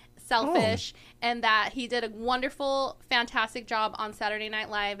single, Selfish, and that he did a wonderful, fantastic job on Saturday Night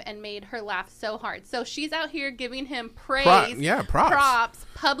Live and made her laugh so hard. So she's out here giving him praise, props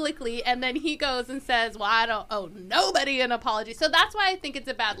publicly, and then he goes and says, well, I don't owe nobody an apology. So that's why I think it's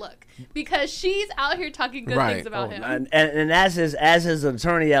a bad look, because she's out here talking good Right. things about him. And as his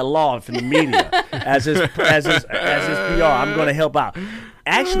attorney at law for the media, as his PR, I'm going to help out.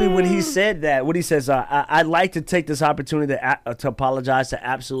 Actually, when he said that, what he says, I'd like to take this opportunity to apologize to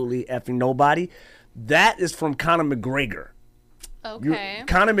absolutely effing nobody. That is from Conor McGregor. Okay.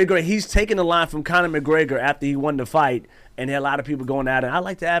 Conor McGregor, he's taking the line from Conor McGregor after he won the fight, and there are a lot of people going at it. I'd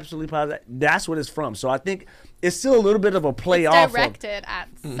like to absolutely apologize. That's what it's from. So I think it's still a little bit of a play It's off of. directed at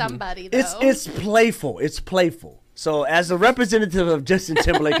somebody, though. It's playful. It's playful. So as a representative of Justin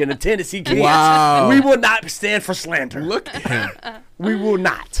Timberlake and the Tennessee Kids, Wow. we will not stand for slander. Look at him. We will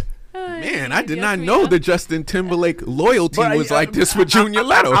not. Man, I did Dios not mío. know the Justin Timberlake loyalty But, was like this with Junior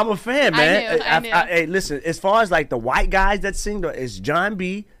Leto. I'm a fan, man. I knew. Hey, listen, as far as like the white guys that sing, it's John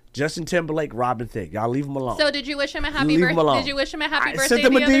B., Justin Timberlake, Robin Thicke. Y'all leave him alone. So did you wish him a happy Leave him birthday? alone. Did you wish him a happy I birthday sent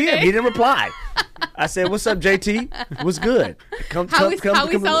him the a other DM. day? He didn't reply. I said, "What's up, JT? What's good? How we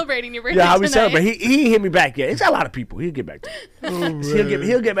celebrating your birthday Yeah, how we tonight? celebrate? He hit me back yet. It's a lot of people. He'll get back to me.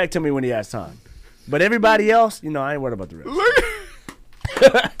 He'll get back to me when he has time. But everybody else, I ain't worried about the rest.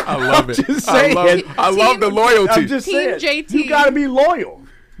 I love it. just saying. I love the loyalty. I'm just Team saying. JT. You gotta be loyal.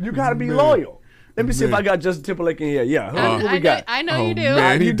 You gotta be loyal. Let me see if I got Justin Timberlake in here. Yeah, who we got? I know Oh, you do.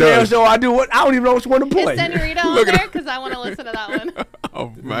 man, he You damn does. sure I do. What? I don't even know which one to Is play. Senorita on there? Because I want to listen to that one.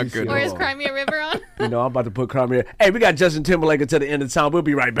 Oh my Or goodness. is Crimea River on? I'm about to put Crimea here. Hey, we got Justin Timberlake until the end of time. We'll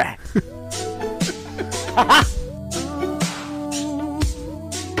be right back.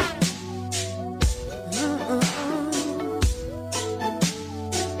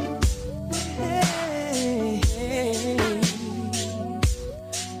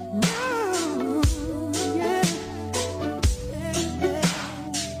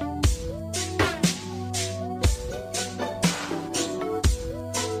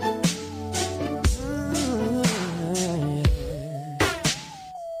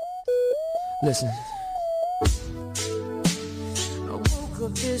 Listen. I woke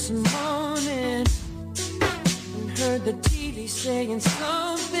up this morning and heard the TV saying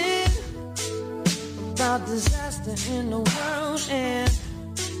something about disaster in the world, and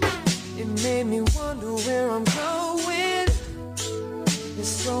it made me wonder where I'm going. There's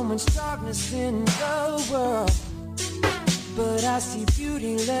so much darkness in the world, but I see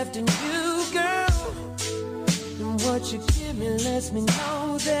beauty left in you, girl. And what you give me lets me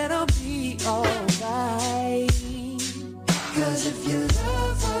know that I'll be alright. 'Cause if your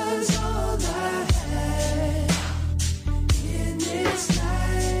love was all I had in this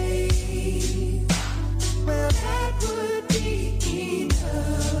life, well, that would be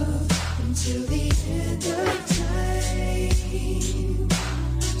enough until the end of time.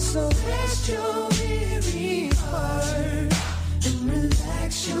 So rest your weary heart and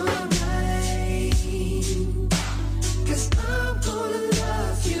relax your mind. 'Cause I'm gonna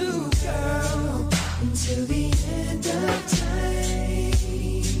love you, girl, until the end of time.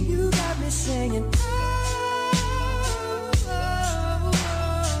 You got me singing, oh, oh,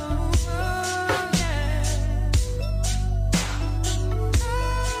 oh, oh, yeah.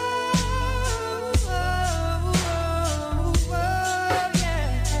 Oh, oh, oh, oh,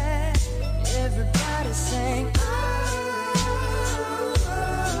 yeah. Everybody sing, oh,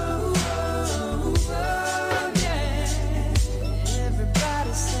 oh, oh, oh, yeah.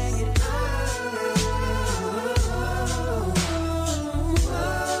 Everybody singing, oh, oh,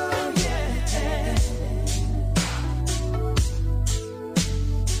 oh, yeah.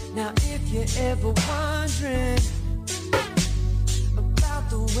 ever wondering about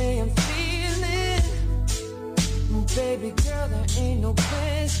the way I'm feeling, baby girl, there ain't no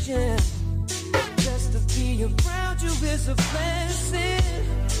question. Just to be around you is a blessing.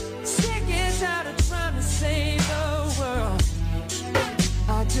 Sick and tired of trying to save the world.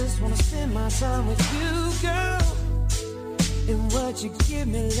 I just wanna spend my time with you, girl. And what you give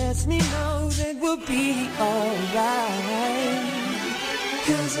me lets me know that we'll be alright.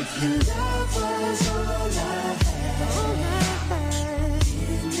 'Cause if your love was all I had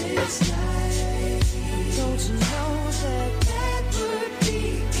in this life, don't you know that that would be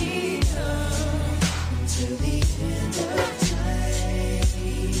enough until the end of time?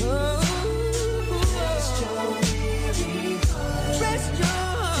 Oh, rest your weary heart, rest your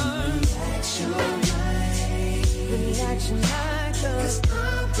heart, relax your mind, relax your mind, 'cause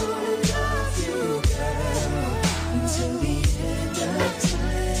I'm gonna love you, girl, until the end of time.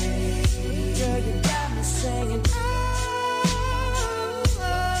 Girl, you got me saying, oh,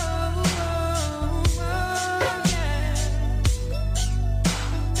 oh, oh, oh, yeah.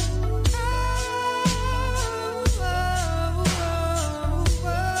 Oh, oh,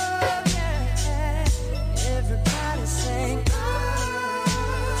 oh, yeah. Everybody's saying, oh,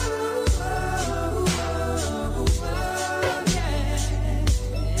 oh, oh, yeah.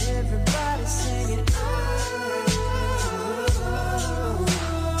 Everybody's singing, oh,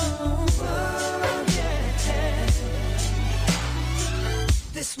 yeah.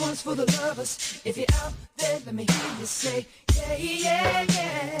 This one's for the lovers. If you're out there, let me hear you say, yeah, yeah,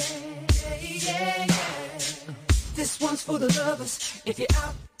 yeah, yeah, yeah, yeah. This one's for the lovers. If you're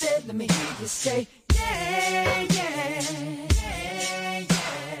out there, let me hear you say, yeah, yeah, yeah,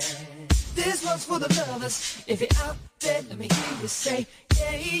 yeah. This one's for the lovers. If you're out there, let me hear you say,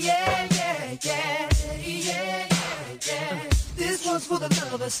 yeah, yeah, yeah, yeah, yeah, yeah, yeah. This one's for the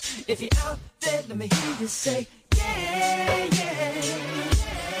lovers. If you're out there, let me hear you say, yeah, yeah.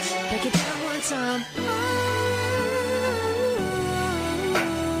 Break it down one time. Oh,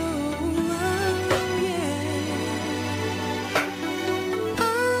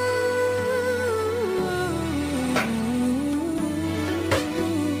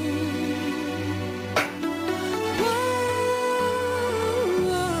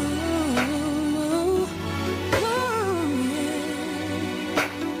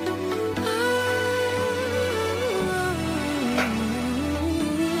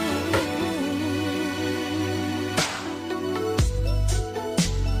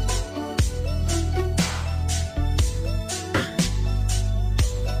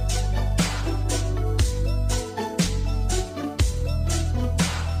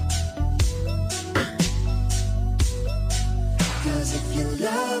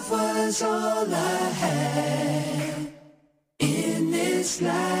 was all I had in this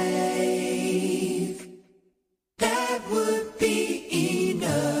life, that would be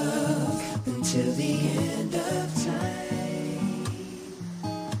enough until the end of time.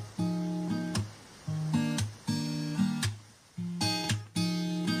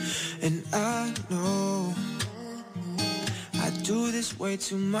 And I know I do this way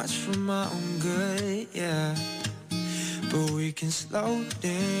too much for my own good, yeah. But we can slow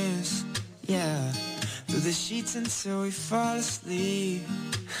dance, yeah, through the sheets until we fall asleep.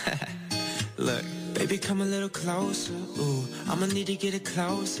 Look, baby, come a little closer, ooh, I'ma need to get a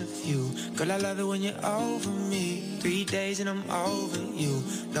closer view. Girl, I love it when you're over me. 3 days and I'm over you.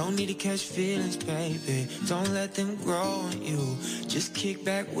 Don't need to catch feelings, baby. Don't let them grow on you. Just kick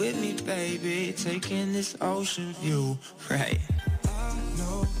back with me, baby. Taking this ocean view, right? I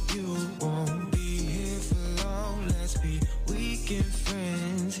know you won't be here for long. Let's be weekend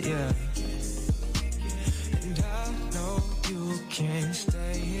friends, yeah. And I know you can't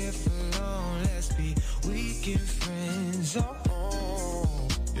stay here for long. Let's be weekend friends, oh,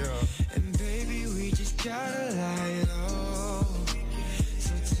 yeah. And baby, we just gotta lie low.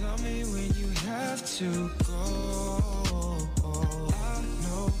 So tell me when you have to go. I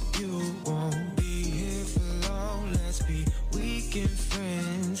know you won't be here for long. Let's be weekend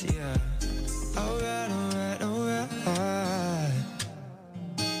friends, yeah. Alright, alright, alright.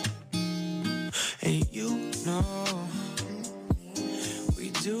 And you know we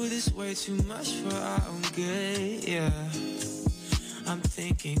do this way too much for our own good, yeah. I'm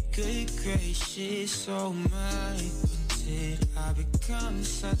thinking, good gracious, so my, when did I become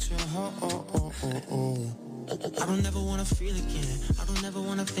such a hoe? I don't ever wanna feel again. I don't ever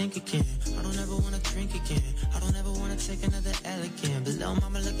wanna think again. I don't ever wanna drink again. I don't ever wanna take another L again. But little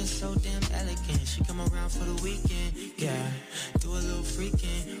mama looking so damn elegant. She come around for the weekend, yeah. Do a little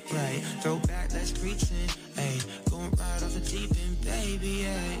freaking, right. Throw back, let's pretend, ayy. Going right off the deep end, baby,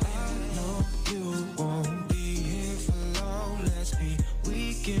 ayy. I know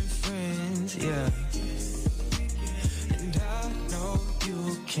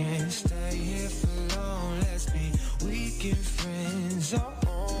can't stay here for long. Let's be weekend friends.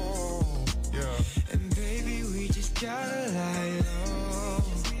 Oh, yeah. And baby, we just gotta lie low.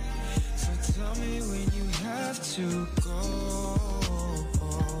 So tell me when you have to go. I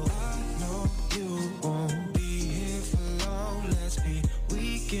know you won't be here for long. Let's be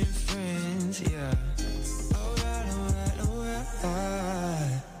weekend friends, yeah. Alright, alright,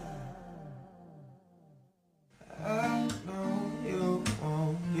 alright. I know you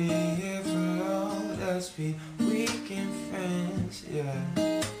won't be here for long. Let's be weekend friends, yeah.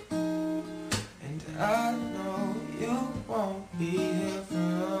 And I know you won't be here for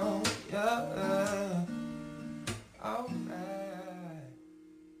long, yeah. Alright.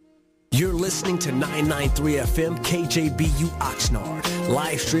 You're listening to 993 FM KJBU Oxnard.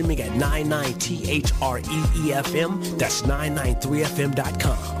 Live streaming at 99THREE-FM. That's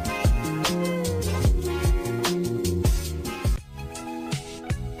 993fm.com.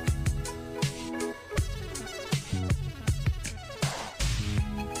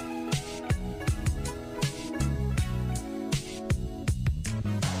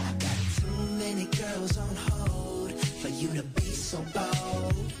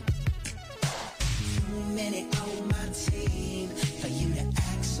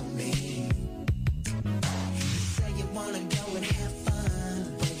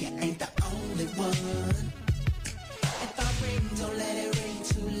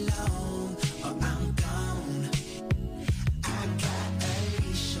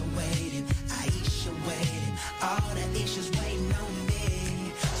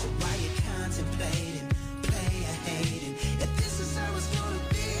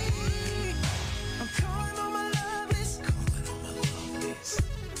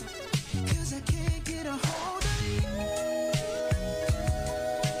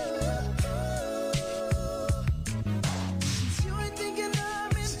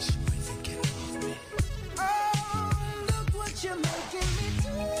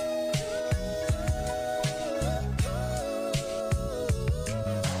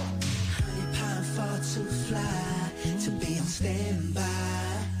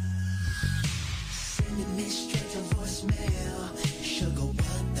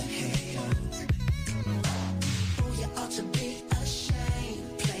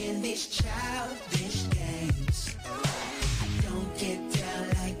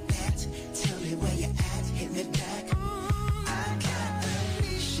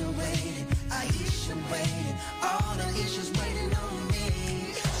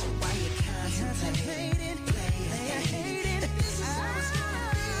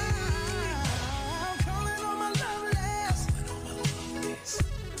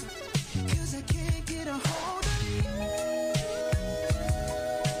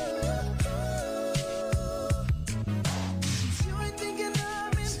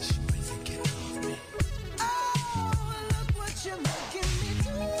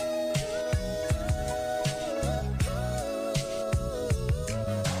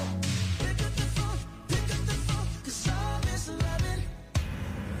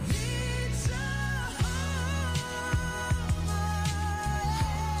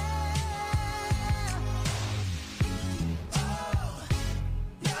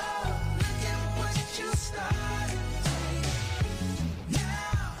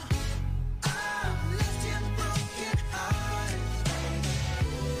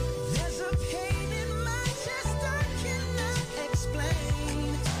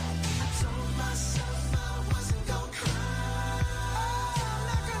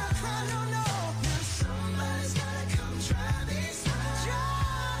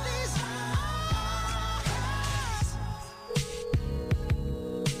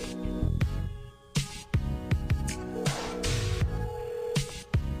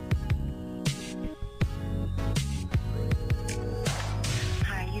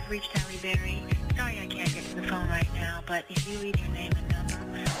 Reached Halle Berry. Sorry I can't get to the phone right now, but if you leave your name and number,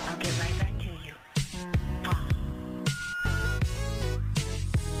 I'll get right back to you. Mwah.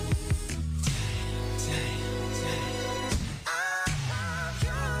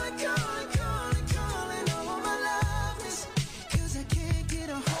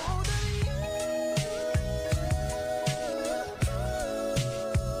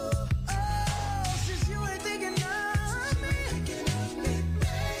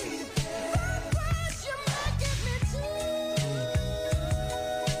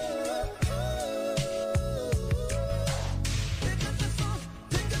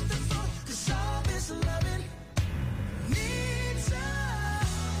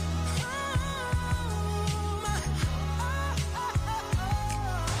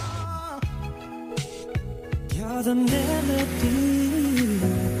 You're the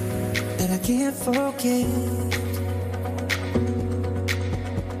melody can't forget.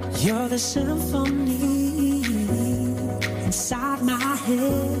 You're the symphony inside my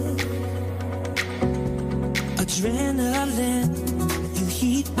head. Adrenaline, you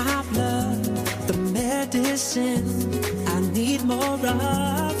heat my blood. The medicine I need more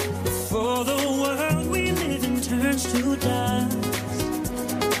of. Before the world we live in turns to dust.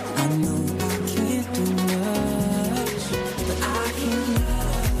 I know I can't do much, but I can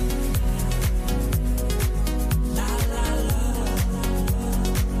love. La la la.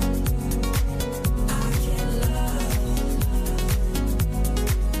 I can love.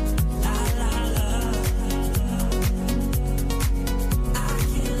 La la la. I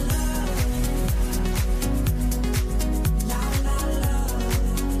can love. La la la.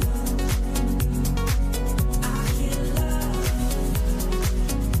 I can love.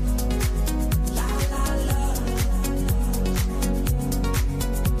 La la la.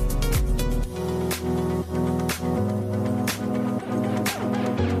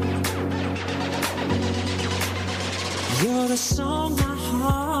 You're the song my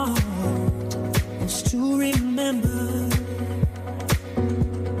heart wants to remember.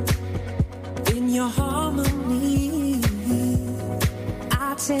 In your harmony,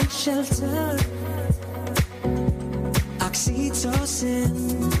 I take shelter. Oxytocin,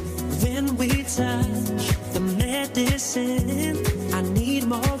 when we touch the medicine I need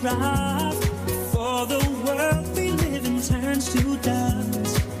more of. For the world we live in turns to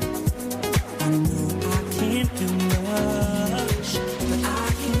dust. I know I can't do much, but I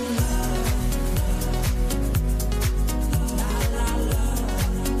can love. La la la.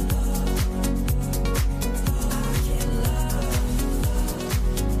 I can love. La la la. I can love.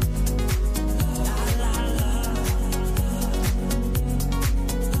 La la la.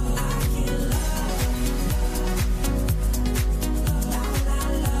 I can love.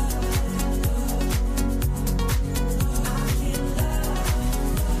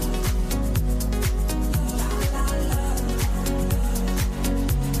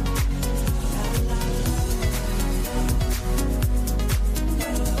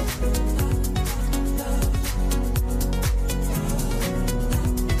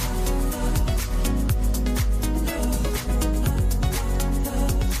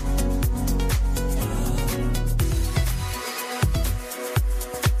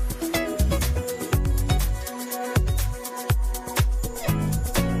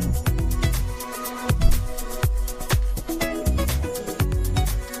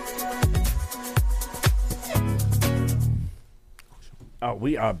 Oh,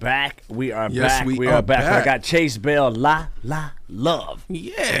 we are back. We are Yes, back. we are are back. back. I got Chase Bell, La La Love.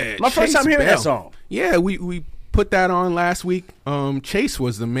 Yeah, My first time hearing that song. Yeah, we put that on last week. Chase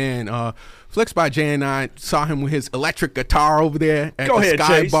was the man. Flex by Jay and I saw him with his electric guitar over there at Go the ahead,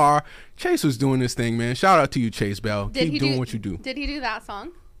 Sky Chase. Bar. Chase was doing this thing, man. Shout out to you, Chase Bell. Keep doing what you do. Did he do that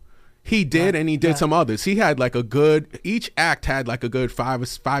song? He did, and he did some others. He had like a good. Each act had like a good 5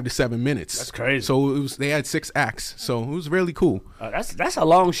 to 7 minutes. That's crazy. So they had 6 acts. So it was really cool. That's a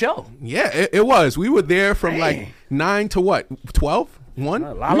long show. Yeah, it was. We were there from like 9 to what? 12? 1?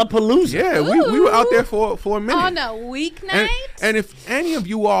 Lollapalooza. Yeah, we were out there for a minute. On a weeknight? And if any of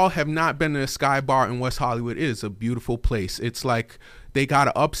you all have not been to the Sky Bar in West Hollywood, it is a beautiful place. It's like they got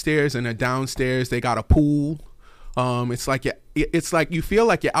an upstairs and a downstairs. They got a pool. It's like you feel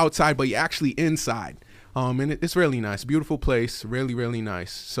like you're outside, but you're actually inside. And it's really nice. Beautiful place. Really, really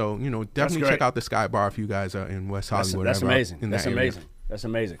nice. So, definitely check out the Sky Bar if you guys are in West Hollywood. That's amazing. That's amazing. That's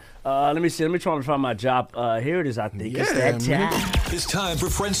amazing. Let me see. Let me try to find my job. Here it is, I think. It's that time. It's time for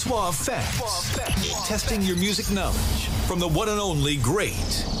Francois Facts. Testing your music knowledge from the one and only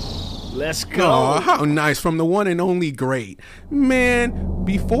great. Let's go. Oh, how nice. From the one and only great. Man,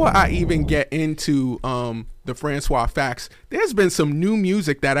 before I even get into the Francois Facts, there's been some new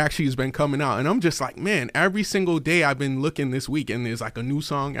music that actually has been coming out. And I'm just like, man, every single day I've been looking this week, and there's like a new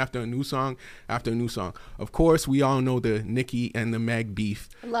song after a new song after a new song. Of course, we all know the Nicki and the Meg beef.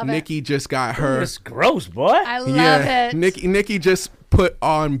 Love it. Nicki just got her. It's gross, boy. I love it. Nicki just put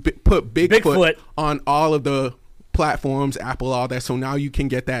Bigfoot on all of the platforms, Apple, all that. So now you can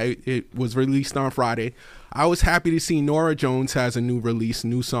get that. It was released on Friday. I was happy to see Norah Jones has a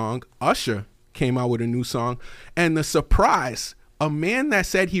new song. Usher came out with a new song. And the surprise, a man that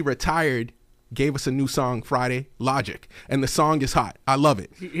said he retired gave us a new song Friday, Logic. And the song is hot. I love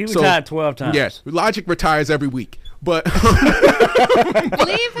it. He retired 12 times. Yes. Logic retires every week. But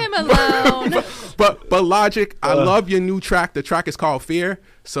leave him alone. But Logic, I love your new track. The track is called Fear.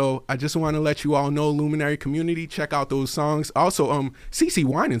 So I just want to let you all know, Luminary community, check out those songs. Also, CeCe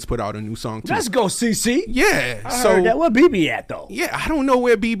Winans put out a new song too. Let's go, CC. Yeah. I heard that. Where BB at though? Yeah, I don't know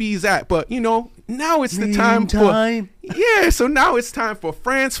where BB's at, but now it's the time for. Yeah, so now it's time for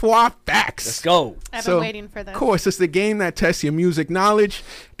Francois Facts. Let's go. I've been waiting for this. Of course, it's the game that tests your music knowledge,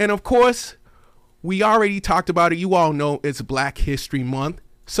 and of course, we already talked about it. You all know it's Black History Month,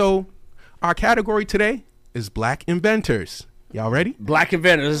 so our category today is Black Inventors. Y'all ready? Black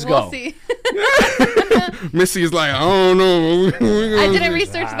Inventors, let's We'll go. see. Missy is like, I don't know. I didn't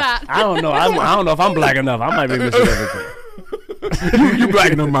research that. I don't know. I don't know if I'm black enough. I might be missing everything. You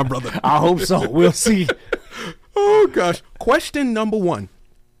black enough, my brother. I hope so. We'll see. Oh, gosh. Question number 1.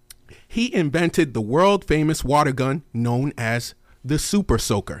 He invented the world famous water gun known as the Super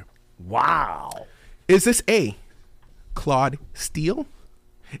Soaker. Wow. Is this A, Claude Steele?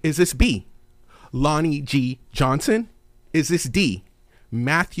 Is this B, Lonnie G. Johnson? Is this D,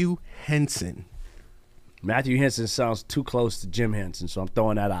 Matthew Henson? Matthew Henson sounds too close to Jim Henson, so I'm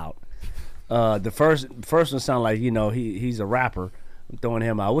throwing that out. The first one sounds like, he's a rapper. I'm throwing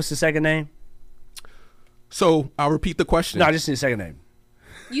him out. What's the second name? So I'll repeat the question. No, I just need the second name.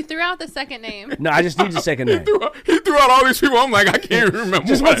 You threw out the second name. No, I just need the second name. He threw out all these people. I'm like, I can't remember.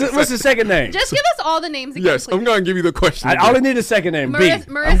 Just what's the second name? Just give us all the names again, Yes, please. I'm going to give you the question. I only need the second name. B.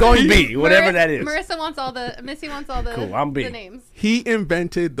 I'm going B, whatever that is. Missy wants all the, Cool, I'm B. the names. He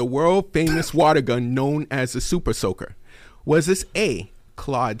invented the world famous water gun known as the Super Soaker. Was this A,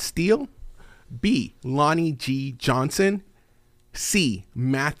 Claude Steele? B, Lonnie G. Johnson? C,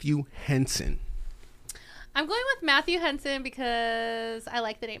 Matthew Henson? I'm going with Matthew Henson because I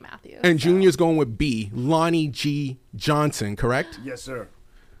like the name Matthew. And Junior's going with B, Lonnie G. Johnson, correct? Yes, sir.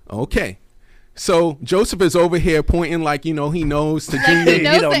 Okay. So Joseph is over here pointing like, he knows to Like Junior. he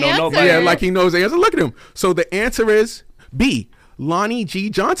knows the answer. nobody. Yeah, like he knows the answer. Look at him. So the answer is B, Lonnie G.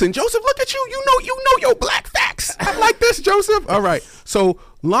 Johnson. Joseph, look at you. You know your black facts. I like this, Joseph. All right. So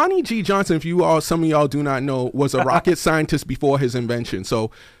Lonnie G. Johnson, some of y'all do not know, was a rocket scientist before his invention.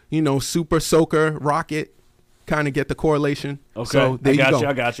 So, Super Soaker, rocket, kind of get the correlation. Okay. So there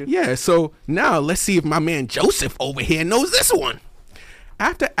I got you. Yeah. So now let's see if my man Joseph over here knows this one.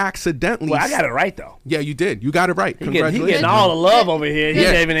 After accidentally. Well, I got it right, though. Yeah, you did. You got it right. He Congratulations. getting all the love over here. He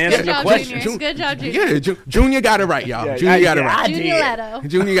didn't even answer Good the job, question. Junior. Good job, Junior. Yeah, Junior got it right, y'all. Junior got it right. Junior Leto.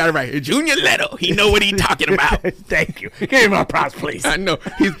 Junior got it right. Junior Leto. He know what he talking about. Thank you. Give me my props, please. I know.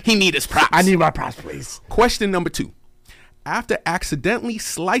 He need his props. I need my props, please. Question number 2. After accidentally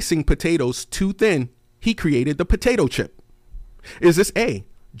slicing potatoes too thin, he created the potato chip. Is this A,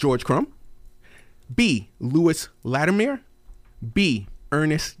 George Crumb? B, Louis Latimer? B,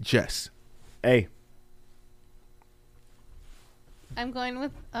 Ernest Jess? A. I'm going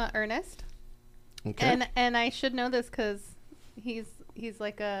with Ernest. Okay. And I should know this because he's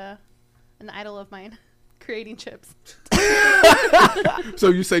like an idol of mine, creating chips. So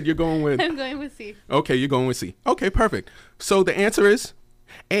you said you're going with... I'm going with C. Okay, you're going with C. Okay, perfect. So the answer is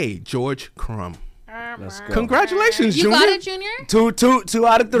A, George Crumb. Let's go. Congratulations, You Junior. got it, Junior? Two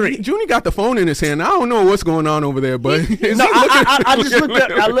out of 3. Junior got the phone in his hand. I don't know what's going on over there, but No,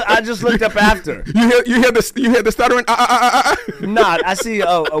 I just looked up after. You hear the stuttering. Nah, I see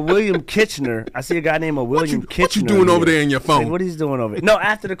a William Kitchener. I see a guy named William Kitchener. What you doing over there in your phone? What he's doing over there? No,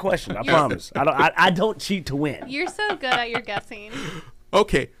 after the question. I promise. I don't cheat to win. You're so good at your guessing.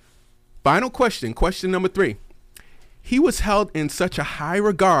 Okay. Final question. Question number 3. He was held in such a high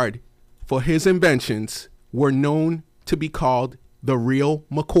regard for his inventions were known to be called the real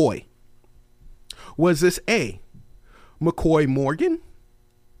McCoy. Was this A, McCoy Morgan?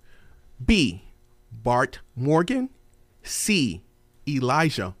 B, Bart Morgan? C,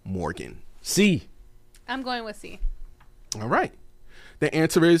 Elijah Morgan? C. I'm going with C. All right. The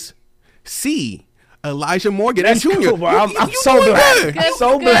answer is C, Elijah Morgan. That's and Junior. cool, bro. I'm You so doing black. good. I'm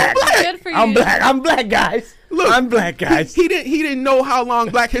so black. Good for you. I'm black. I'm black, guys. Look, I'm black, guys. He didn't know how long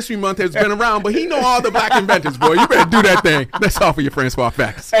Black History Month has been around, but he know all the black inventors, boy. You better do that thing. That's all for your Francois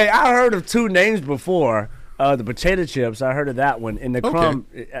Facts. Hey, I heard of 2 names before. The potato chips, I heard of that one. And the crumb,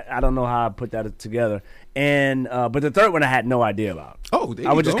 I don't know how I put that together. And but the third one I had no idea about. Oh, there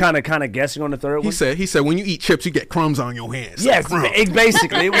I you was go. just kind of guessing on the third one. He said when you eat chips, you get crumbs on your hands. Yes, Crumbs.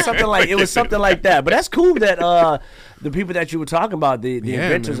 basically it was something like that. But that's cool that the people that you were talking about, the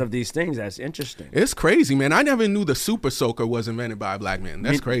inventors man. of these things, that's interesting. It's crazy, man. I never knew the Super Soaker was invented by a black man.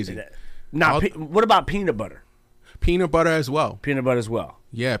 That's crazy. Now, what about peanut butter? Peanut butter as well. Peanut butter as well.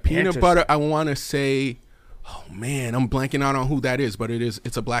 Yeah, peanut butter. I want to say, oh man, I'm blanking out on who that is, but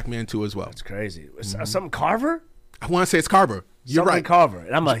it's a black man too as well. It's crazy. Something Carver? I want to say it's Carver. You're Something right. Carver.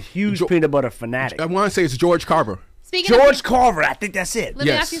 And I'm a huge peanut butter fanatic. I want to say it's George Carver. Speaking of, George Carver. I think that's it. let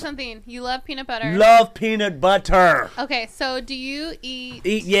me Yes. ask you something. You love peanut butter. Love peanut butter. Okay, so do you eat?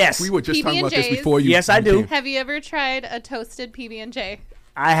 Yes. We were just talking about this PB&Js. before you. Yes, I you do. came. Have you ever tried a toasted PB&J?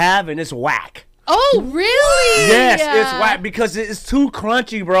 I have, and it's whack. Oh, really? Yes, it's whack because it's too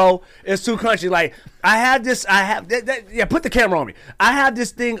crunchy, bro. It's too crunchy. Like yeah, put the camera on me. I have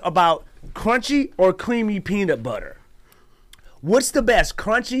this thing about crunchy or creamy peanut butter. What's the best,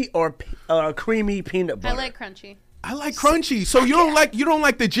 crunchy or creamy peanut butter? I like crunchy. I like crunchy. So you don't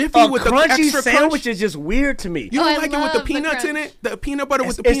like the Jiffy with the crunchy extra sandwich crunch? is just weird to me. You don't I like it with the love the peanuts in crunch. it? The peanut butter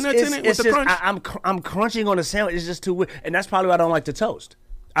with the peanuts in it with the crunch? I'm crunching on a sandwich. It's just too weird, and that's probably why I don't like the toast.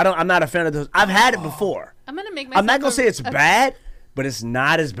 I'm not a fan of toast. I've had it before. I'm gonna make myself. I'm not gonna say it's bad, but it's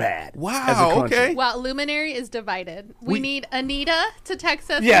not as bad. Wow, as a crunchy. okay. Wow, Luminary is divided. We need Anita to text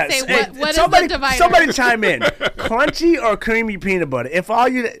us Yes. and say what is somebody, the divider. Somebody chime in. Crunchy or creamy peanut butter? If all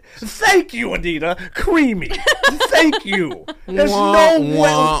you, thank you, Anita. Creamy. Thank you. There's no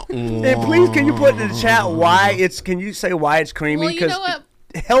way. And please, can you put in the chat why it's? Can you say why it's creamy? Well, you know what?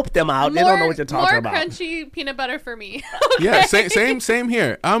 Help them out. They don't know what you're talking about. More crunchy peanut butter for me. Yeah, same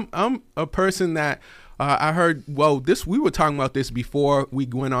here. I'm a person that I heard. Well, we were talking about this before we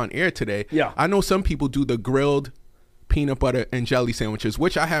went on air today. Yeah, I know some people do the grilled peanut butter and jelly sandwiches,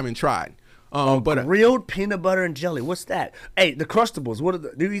 which I haven't tried. But grilled peanut butter and jelly. What's that? Hey, the Crustables.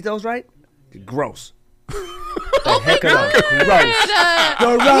 Do you eat those? Right? Gross. Oh my God. Gross.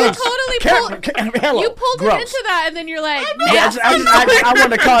 You totally Hello. You pulled Gross. it into that, and then you're like, Yeah, I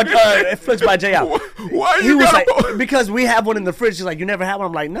want to call Flips by Jay out. Why He you was got like, because we have one in the fridge. He's like, you never had one?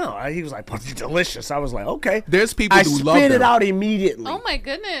 I'm like, no. He was like, but it's delicious. I was like, okay. There's people I who love spit it them. out immediately. oh my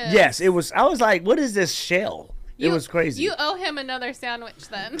goodness. Yes, it was. I was like, what is this shell? It was crazy. You owe him another sandwich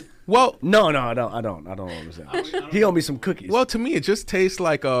then. Well, No, I don't understand. He owed me some cookies. well, to me, it just tastes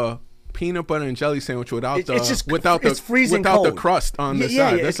like a peanut butter and jelly sandwich without it's freezing without cold. the crust on the yeah,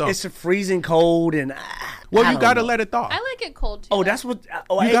 side. Yeah, That's all. it's a freezing cold and. Well, I you don't gotta know. let it thaw. I like it cold too. Oh, though. that's what.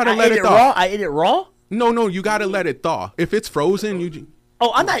 You gotta I let ate it thaw. raw. I ate it raw. No, you gotta let it thaw. If it's frozen, you.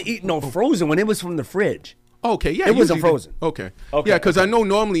 Oh, I'm not eating no frozen when it was from the fridge. Okay, yeah, It wasn't usually frozen. Okay, Okay, yeah, because I know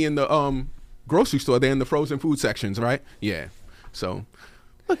normally in the grocery store they're in the frozen food sections, right? Yeah, so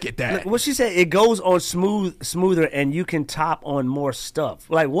look at that. What she said, it goes on smoother, and you can top on more stuff.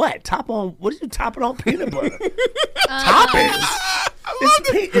 Like what? Top on? What did you top it on? Peanut butter. Toppings.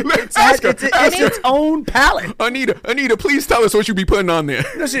 It's its own palate. Anita, please tell us what you be putting on there.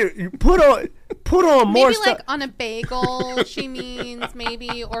 No, seriously, you put on more Maybe stuff. like on a bagel, she means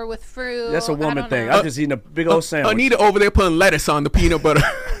maybe, or with fruit. That's a I woman don't thing. know. I'm just eating a big old sandwich. Anita over there putting lettuce on the peanut butter.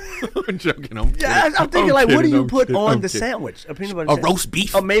 I'm joking. I'm kidding. Yeah, I'm thinking like, what do kidding, you I'm put kidding, on I'm the kidding. sandwich? A peanut butter A sandwich. roast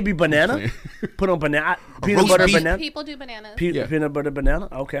beef. Or maybe banana. Put on banana. Peanut roast butter beef. banana. People do bananas. Yeah. Peanut butter banana.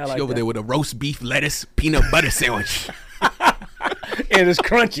 Okay, I like She over that. there with a roast beef, lettuce, peanut butter sandwich. And it's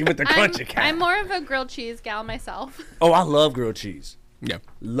crunchy with the crunchy kind. I'm more of a grilled cheese gal myself. Oh, I love grilled cheese. Yeah.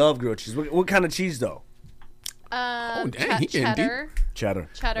 Love grilled cheese. What kind of cheese though? dang, he getting cheddar. Cheddar.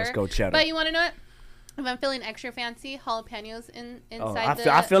 Cheddar. Let's go cheddar. But you want to know what? If I'm feeling extra fancy, jalapenos inside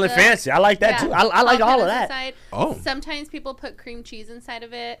I feel it fancy. I like that too. I like all of jalapenos that. Inside. Oh. Sometimes people put cream cheese inside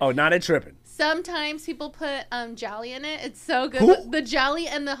of it. Oh, now they tripping. Sometimes people put jelly in it. It's so good. Who? The jelly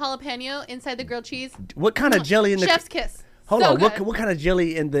and the jalapeno inside the grilled cheese. What kind of jelly in the? Chef's kiss. Hold So on. good. What kind of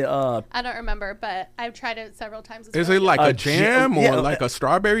jelly in the? I don't remember, but I've tried it several times. It's Is really it like A a jam or yeah, like a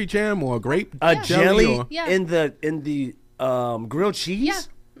strawberry jam or a grape jelly or? Yeah. in the grilled cheese?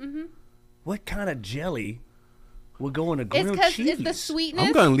 Yeah. Mm-hmm. What kind of jelly would go in a It's grilled because cheese? it's the sweetness.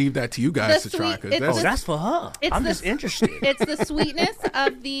 I'm gonna leave that to you guys The to try sweet- because it's Oh, the- that's for her. It's I'm the- just interested. It's the sweetness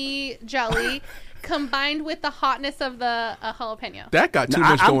of the jelly combined with the hotness of the jalapeno. that got too Now,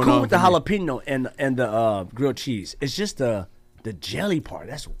 much I'm going cool on. with the for me. jalapeno and the grilled cheese. It's just the jelly part.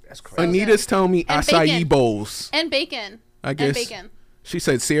 That's crazy. Anita's telling me And acai bacon. bowls. And bacon. I guess And bacon. she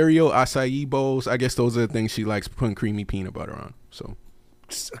said cereal, acai bowls. I guess those are the things she likes putting creamy peanut butter on. So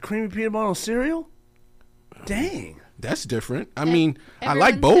A creamy peanut butter on cereal? Dang. that's different. I mean, I Everyone's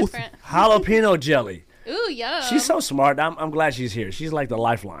like both. different. Jalapeno jelly. Ooh, yum. She's so smart. I'm glad she's here. She's like the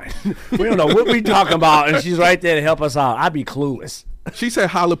lifeline. We don't know what we talking about, and she's right there to help us out. I'd be clueless. She said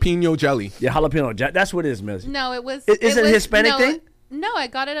jalapeno jelly. Yeah, jalapeno jelly. That's what it is, Miss. No, it was. Is it a was- Hispanic no, thing? No, I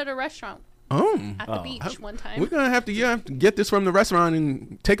got it at a restaurant Oh. at the beach one time. We're gonna have to get this from the restaurant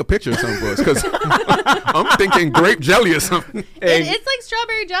and take a picture or something for us because I'm thinking grape jelly or something. It's like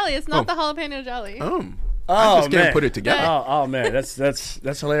strawberry jelly. It's not Oh. the jalapeno jelly. I just can't put it together. Oh man, that's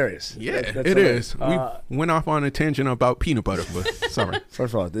hilarious. Yeah, That's it hilarious. is. We went off on a tangent about peanut butter, but sorry.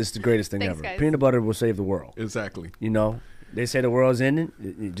 First of all, this is the greatest thing Thanks, ever. guys. Peanut butter will save the world. Exactly. You know, They say the world's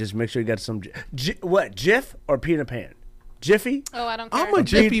ending. Just make sure you got some. What? Jif or Peter Pan? Jiffy? Oh, I don't care.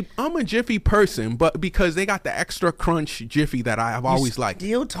 I'm a Jiffy person, but because they got the extra crunch Jiffy that I have always liked.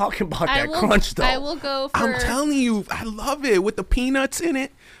 Still talking about that crunch though. I will go for. I'm telling you, I love it with the peanuts in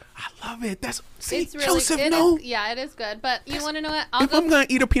it. I love it. It's really, Joseph. It is good. But you want to know what? I'm gonna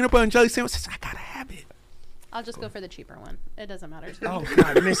eat a peanut butter and jelly sandwich, I gotta have it. I'll just go for the cheaper one. It doesn't matter. Oh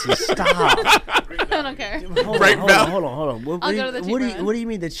God, Missy, stop! I don't care. Hold on. I'll go to the cheaper one. What do you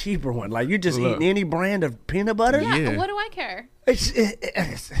mean the cheaper one? Like you just eating any brand of peanut butter? Yeah. What do I care? It's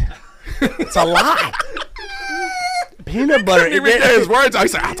a lot. Peanut butter. His words. I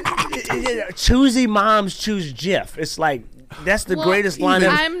said, choosy moms choose Jif. It's like. That's the greatest line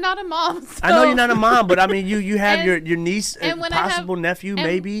ever. I'm not a mom. So. I know you're not a mom, but I mean, you have your niece and possible nephew,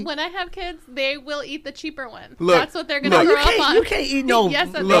 maybe. When I have kids, they will eat the cheaper one. Look, that's what they're gonna grow up on. You can't eat no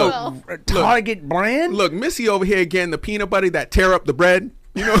Target brand. Look, Missy over here getting the peanut butter that tear up the bread.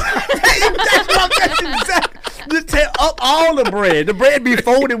 You know, that's exactly. Just tear up all the bread. The bread be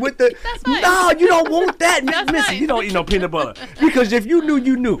folded with the. That's fine. No, you don't want that, Missy. Fine. You don't eat no peanut butter because if you knew,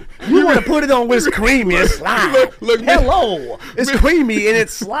 you knew. You want to put it on when it's creamy and slide. Look, hello, it's creamy and it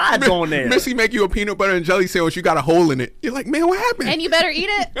slides on there. Missy make you a peanut butter and jelly sandwich. You got a hole in it. You're like, man, what happened? And you better eat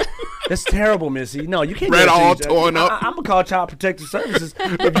it. That's terrible, Missy. No, you can't. Bread all torn up. I'm gonna call Child Protective Services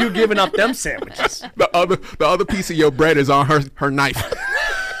if you giving up them sandwiches. The other piece of your bread is on her knife.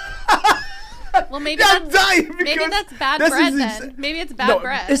 Well, maybe that's bad bread then. Maybe it's bad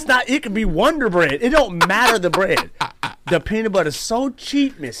bread. It's not. It could be Wonder Bread. It don't matter the bread. The peanut butter is so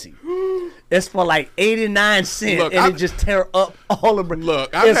cheap, Missy. It's for like 89 cents, and it just tear up all the bread.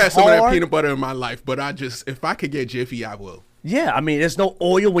 Look, I've had some of that peanut butter in my life, but if I could get Jiffy, I will. Yeah, I mean, there's no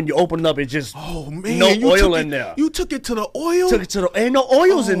oil when you open it up. It's just no oil in there. You took it to the oil? Took it to the ain't no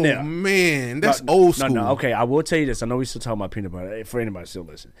oils in there. Man, that's old school. No, okay, I will tell you this. I know we still talking about peanut butter. For anybody still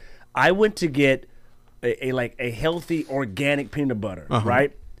listening, I went to get a healthy organic peanut butter,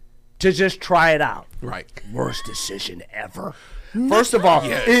 right? To just try it out. Right. Worst decision ever. First of all,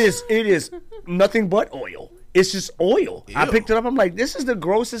 it is nothing but oil. It's just oil. Ew. I picked it up. I'm like, this is the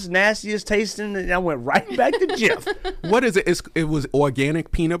grossest, nastiest tasting, and I went right back to Jif. What is it? It was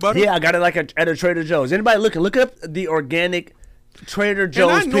organic peanut butter? Yeah, I got it at a Trader Joe's. Anybody look up the organic Trader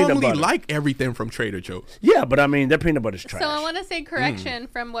Joe's peanut butter. And I normally like everything from Trader Joe's. Yeah, but I mean, their peanut butter's trash. So I want to say correction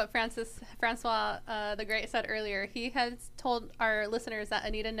from what Francois the Great said earlier. He has told our listeners that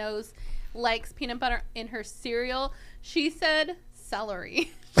Anita Knows likes peanut butter in her cereal. She said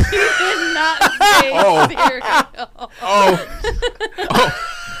celery. She did not say cereal.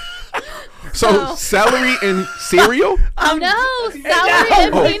 So celery and cereal? No, celery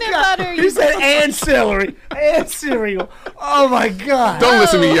and peanut butter. He said and celery and cereal. Oh my God! Don't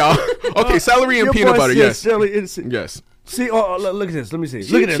listen to me, y'all. Okay, celery and peanut butter. Yes. Yes. See, look at this. Let me see.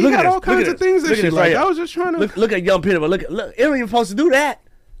 Look at this. Look at all kinds of things that she like. I was just trying to look at young peanut butter. Look. It ain't even supposed to do that.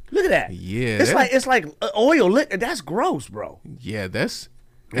 Look at that. Yeah. It's like oil. That's gross, bro. Yeah,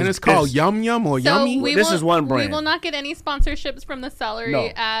 and it's called Yum Yum or Yummy. This is one brand. We will not get any sponsorships from the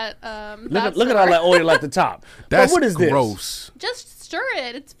celery at look at all that oil at the top. That's what is gross. This? Just stir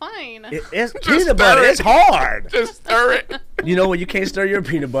it. It's fine. It's peanut butter. It's hard. Just stir it. You know when you can't stir your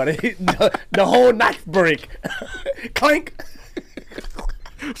peanut butter, the whole knife break. Clank.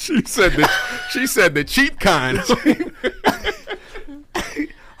 She said the cheap kind.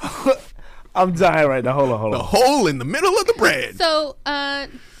 I'm dying right now. Hold on. The hole in the middle of the bread. So,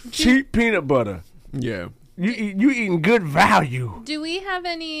 cheap peanut butter. Yeah. You eating good value. Do we have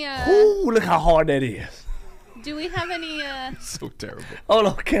any? Ooh, look how hard that is. Do we have any? So terrible. Hold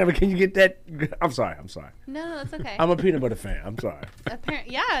on, Cameron. Can you get that? I'm sorry. No, that's okay. I'm a peanut butter fan. I'm sorry.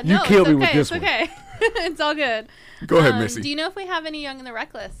 You killed me okay. with this one. It's okay. It's all good. Go ahead, Missy. Do you know if we have any Young and the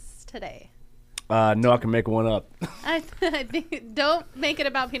Reckless today? No, I can make one up. I think, don't make it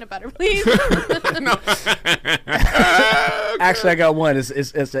about peanut butter, please. No. Actually, I got one. It's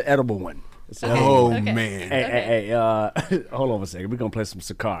an edible one. Man. Hey, hold on a second. We're going to play some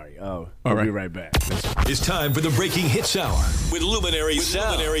Sakari. We'll be right back. It's time for the Breaking Hits Hour with Luminary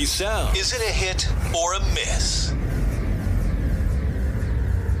Sound. Is it a hit or a miss?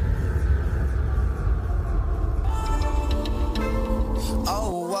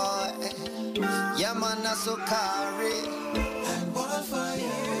 Oh, what? Yeah, man, that's Sakari. And wildfire.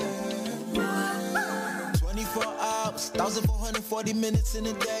 24 hours, 1,440 minutes in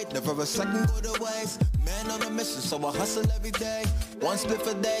a day. Never a second go to waste. Man on a mission, so I hustle every day. One split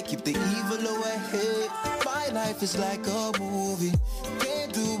a day, keep the evil away. My life is like a movie.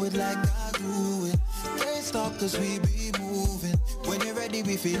 Can't do it like I do it. Can't stop cause we be moving. When you're ready,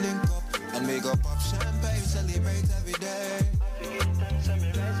 we feeling up. And we go pop champagne, celebrate every day.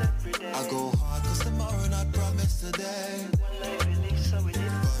 I go hard cause tomorrow not promised today. But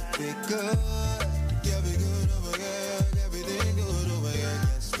we good, yeah we good over here. Everything good over here.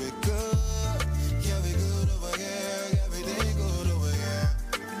 Yes we good, yeah we good over here. Everything good over here.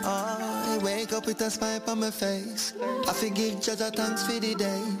 I wake up with a smile on my face. I forgive Judge thanks for the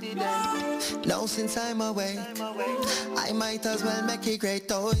day. Now since I'm away, I might as well make it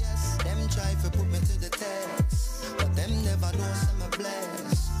great. Oh yes, them try to put me to the test, but them never know some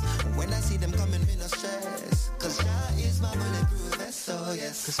bless. When I see them coming, me no stress, cause Jah is my bulletproof vest. Oh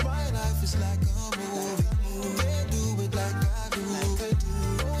yes, cause my life is like a movie. Can't do it like I do.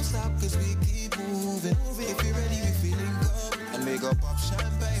 Don't stop cause we keep moving. If you're ready, we feeling good. And we go pop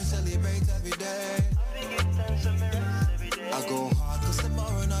champagne, celebrate every day. I go hard cause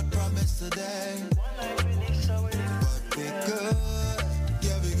tomorrow not promised today. But we good,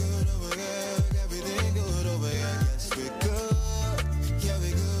 yeah we good over here. Everything good over here. Yes we good, yeah we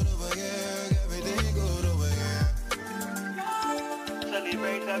good over here. Everything good over here.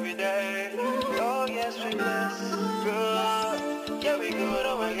 Celebrate every day. Oh yes we bless. Good, yeah we good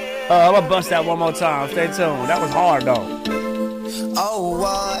over here. I'm gonna bust that one more time. Stay tuned. That was hard though. Oh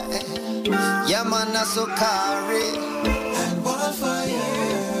what? Yeah man, that's so carry. And wildfire.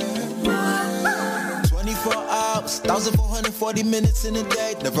 24 hours, 1,440 minutes in a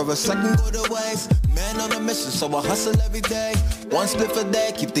day. Never a second go to waste. Man on a mission, so I hustle every day. One split a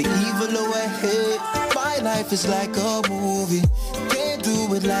day, keep the evil away. Hey, my life is like a movie. Can't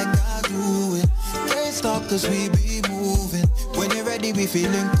do it like I do it. Can't stop cause we be moving. When you're ready, we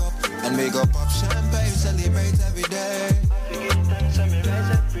feeling up. And we go pop champagne, celebrate every day.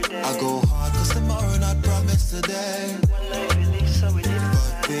 I go hard cause tomorrow not promised today. But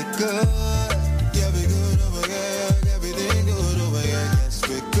we good, yeah we good over here. Everything good over here. Yes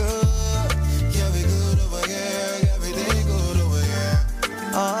we good, yeah we good over here. Everything good over here.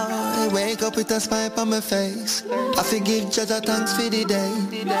 I wake up with a smile on my face. I forgive Judge thanks for the day.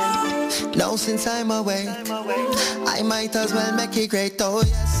 Now since I'm away, I might as well make it great. Oh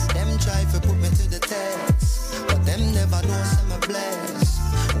yes, them try to put me to the test, but them never know some bless.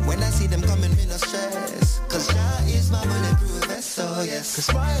 When I see them coming, me no stress, cause Jah is my bulletproof vest. Oh yes,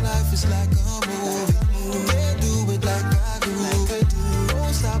 cause my life is like a movie. Can't do it like I do.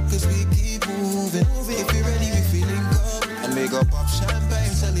 Don't stop cause we keep moving. If you're ready, we feeling good. And we go pop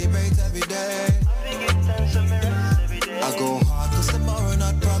champagne, celebrate every day. I go hard cause tomorrow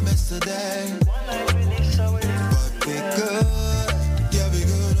not promised today. But we good, yeah we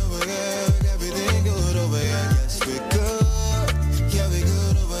good over here. Everything good over here. Yes we good, yeah we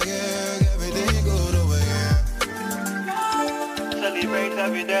good over here. Everything good over here. Celebrate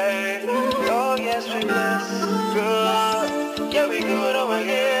every day. Oh yes we bless. Good, yeah we good over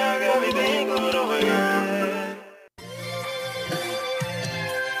here. Everything good over here.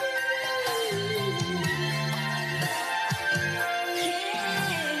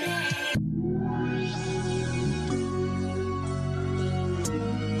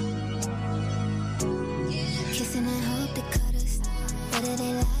 Kissing and hope they cut us, whether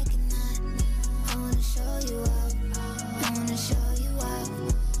they like it or not. I wanna show you up, I wanna show you up.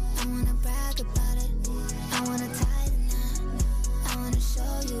 I wanna brag about it, I wanna tie the knot. I wanna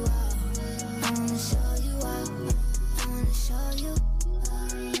show you up, I wanna show you up. I wanna show you,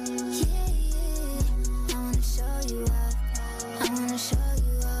 yeah, yeah. I wanna show you up, I wanna show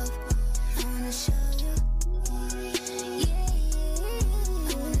you up. I wanna show you, yeah, yeah.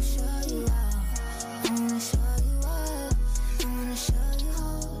 I wanna show you up, I wanna show you. I wanna show you,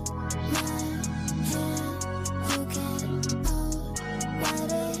 hold my hand, you can hold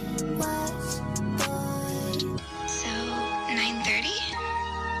what it was, boy. So, 9:30?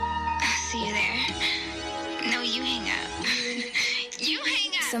 I'll see you there. No, you hang up. You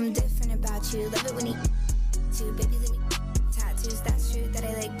hang up. Something different about you, love it when he too, baby, let me tattoos, that's true, that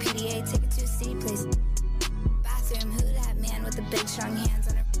I like PDA, take it to a city place. Bathroom, who that man with the big strong hands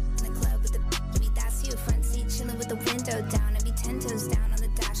on her in the club with the baby, that's you, front seat, chilling with the window down, I'd be 10 toes down on the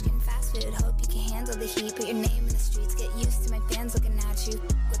dash, getting fast food, hope you can handle the heat, put your name in the streets, get used to my fans looking at you,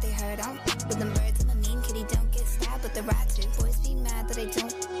 what they heard, I don't with them birds, I'm a mean kitty, don't get stabbed with the rats, boys be mad that I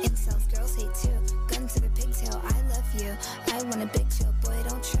don't, incels, girls hate too, gun to the pigtail, I love you, I want a big chill, boy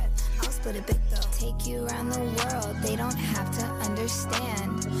don't trip, I'll split a big bill, take you around the world, they don't have to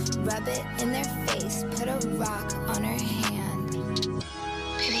understand, rub it in their face, put a rock on her hand.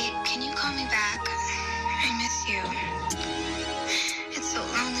 Baby, can you call me back? I miss you. It's so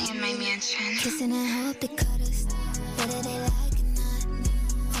lonely in my mansion. Kissing and hope they cut us, whether they like it or not.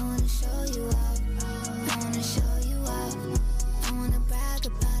 I wanna show you up, I wanna show you up. I wanna brag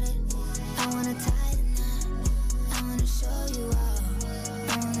about it, I wanna tie the knot.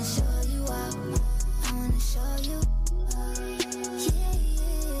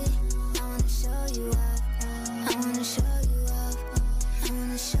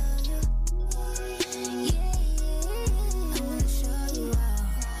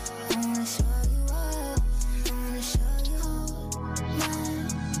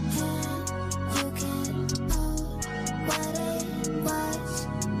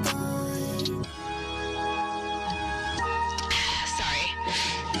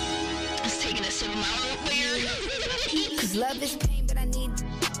 Cause love is pain, but I need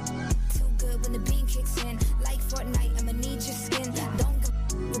too good when the beam kicks in. Like Fortnite, I'ma need your skin. Don't go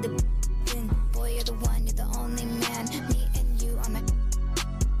with the bin. Boy, you're the one, you're the only man. Me and you on the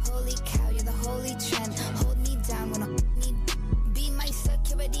holy cow, you're the holy trend. Hold me down when I need. Be my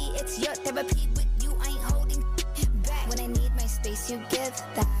security, it's your therapy. With you, I ain't holding back. When I need my space, you give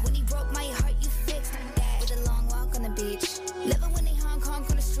that. When he broke my heart, you fixed that. With a long walk on the beach. Living when they Hong Kong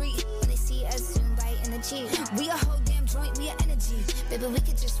on the street. When they see us zoom by in the Jeep. We a whole damn joint, we a energy. Baby, we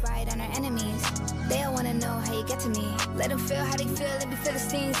could just ride on our enemies. They all wanna know how you get to me. Let them feel how they feel, let me feel the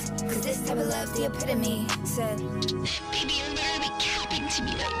stings. Cause this type of love's the epitome. Said, Baby, you're literally capping to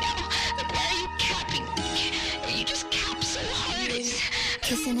me right now. Like, why are you capping? Or you just cap so hard.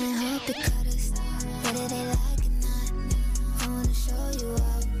 kissing and hope it cut us. Whether they like it or not, I wanna show you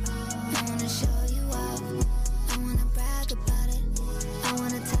up. I wanna show you up. I wanna brag about it. I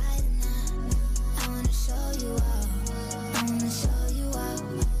wanna tie the knot. I wanna show you up. I wanna show you up.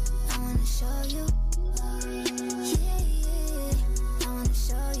 I wanna show you. Yeah, yeah. I wanna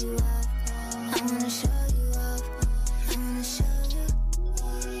show you up. I wanna show you up. I wanna show you.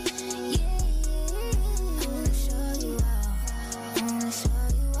 Yeah, yeah. I wanna show you up. I wanna show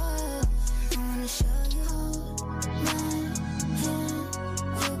you up. I wanna show you. Hold my hand.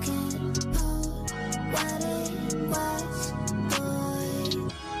 You can hold what it was, boy.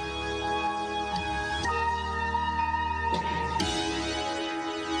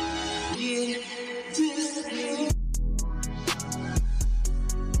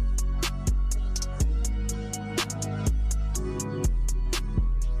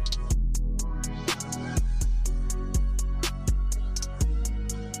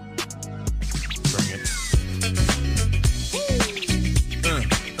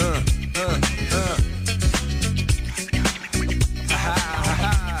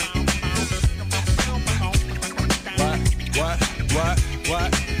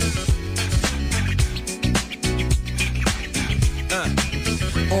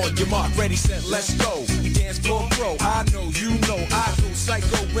 On your mark, ready, set, let's go. Dance floor pro, I know, you know, I go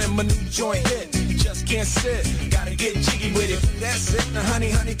psycho when my new joint hit. Just can't sit, gotta get jiggy with it. That's it, now honey,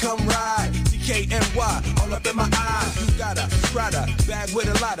 honey, come ride. DKNY, all up in my eye. You got a Prada bag with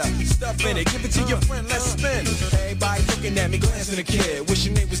a lot of stuff in it. Give it to your friend, let's spin. Everybody looking at me, glancing a kid.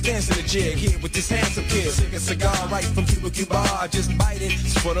 Wishing they was dancing a jig here with this handsome kid. Sick a cigar right from Cuba Cuba. Just bite it,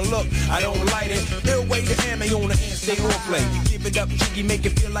 it's for the look, I don't light it. Ill way to ammo on the hand, stay on play. Give it up, jiggy, make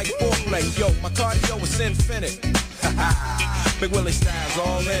it feel like foreplay. Yo, my cardio is infinite. Big Willie style's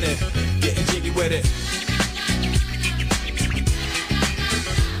all in it. Getting jiggy with it.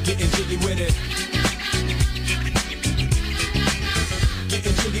 Getting jiggy with it.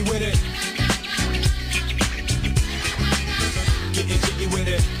 Getting jiggy with it. Getting jiggy with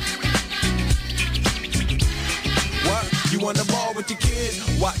it. What? You on the ball with your kid?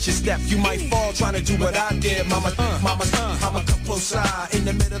 Watch your step, you might fall trying to do what I did. Mama, I'ma come close side in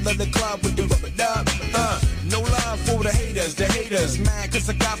the middle of the club with the rubber dub. No love for the haters, mad cause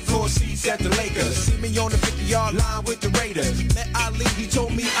I got floor seats at the Lakers. See me on the 50-yard line with the Raiders. Met Ali, he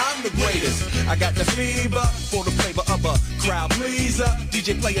told me I'm the greatest. I got the fever for the flavor of a crowd pleaser.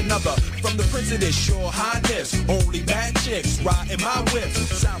 DJ play another from the Prince of this Shore Highness. Only bad chicks riding my whip.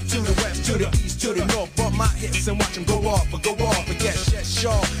 South to the west, to the east, to the north. Bump my hips and watch them go off. And yes,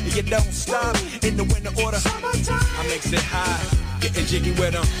 sure. And you don't stop in the winter order. I makes it high, getting jiggy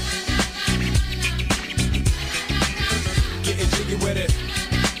with them. Getting jiggy with it.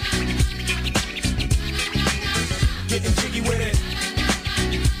 Getting jiggy with it.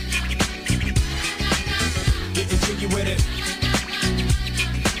 Getting jiggy with it.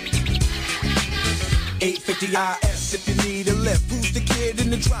 850 IS if you need a lift. Who's the kid in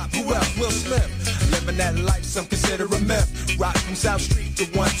the drop? Who else? Will Smith. Living that life, some consider a myth. Rock from South Street to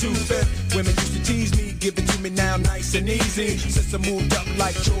 125th. Women used to tease me, give it to me now nice and easy. Since I moved up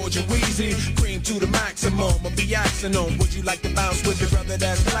like George and Wheezy, cream to the maximum. I'll be asking them, would you like to bounce with your brother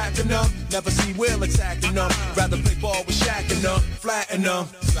that's platinum? Never see Will attacking them. Rather play ball with Shaq and them, flatten them.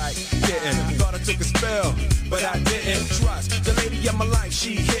 Like, getting, thought I took a spell, but I didn't trust the lady of my life.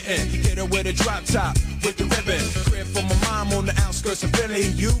 She hitting, hit her with a drop top with the ribbon. Crib for my mom on the outskirts of Philly.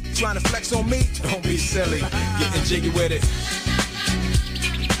 You trying to flex on me? Don't be silly. Getting jiggy with it.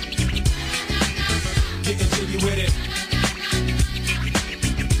 Getting jiggy with it.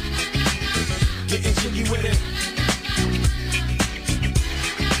 Getting jiggy with it.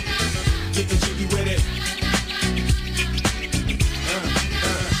 Getting jiggy with it.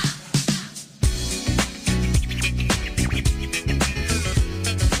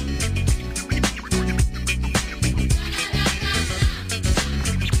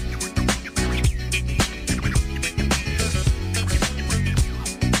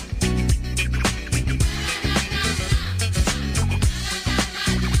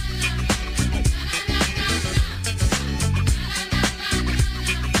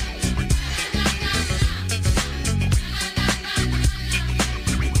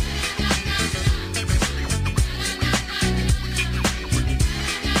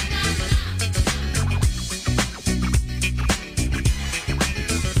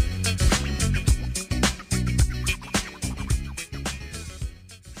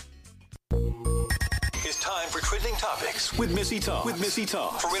 Topics with Missy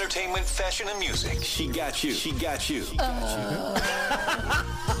Talk. For entertainment, fashion, and music, she got you.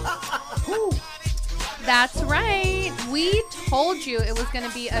 That's right. We told you it was going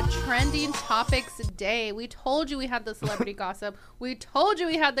to be a trending topics day. We told you we had the celebrity gossip. We told you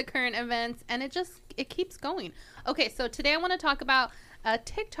we had the current events, and it keeps going. Okay, so today I want to talk about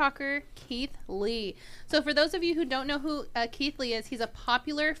TikToker Keith Lee. So for those of you who don't know who Keith Lee is, he's a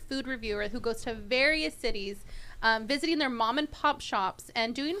popular food reviewer who goes to various cities, visiting their mom and pop shops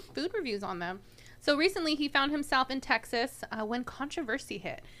and doing food reviews on them. So recently he found himself in Texas when controversy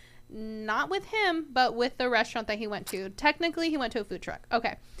hit. Not with him, but with the restaurant that he went to. Technically, he went to a food truck.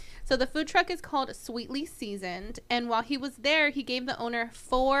 Okay. So the food truck is called Sweetly Seasoned. And while he was there, he gave the owner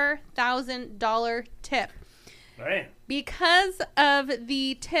 $4,000 tip. Right. Because of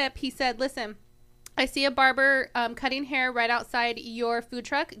the tip, he said, listen, I see a barber cutting hair right outside your food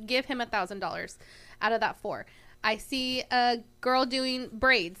truck. Give him $1,000 out of that $4,000. I see a girl doing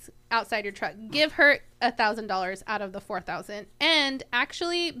braids outside your truck. Give her $1,000 out of the $4,000, and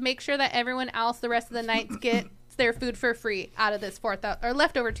actually make sure that everyone else the rest of the night gets their food for free out of this $4,000 or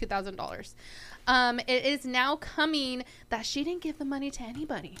leftover $2,000. It is now coming that she didn't give the money to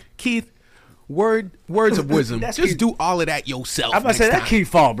anybody. Keith, words of wisdom. Just do all of that yourself. I'm about to say that Keith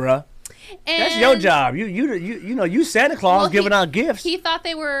fault, bro. And that's your job. You Santa Claus giving out gifts. He thought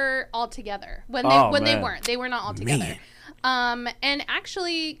they were all together when they weren't. They were not all together. And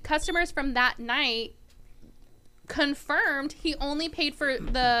actually, customers from that night confirmed he only paid for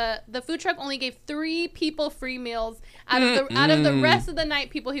the food truck only gave 3 people free meals out of the rest of the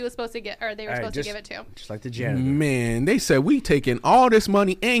night people he was supposed to get, or they were supposed to give it to. Just like the janitor. Man, they said we taking all this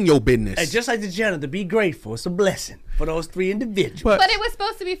money and your business. And just like the janitor, be grateful. It's a blessing for those 3 individuals. But it was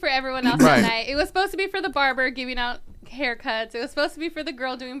supposed to be for everyone else that night. It was supposed to be for the barber giving out haircuts. It was supposed to be for the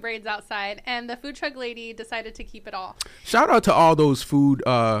girl doing braids outside, and the food truck lady decided to keep it all. Shout out to all those food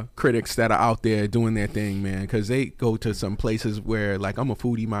critics that are out there doing their thing, man, because they go to some places where, like, I'm a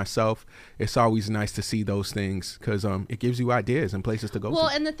foodie myself. It's always nice to see those things because it gives you ideas and places to go Well,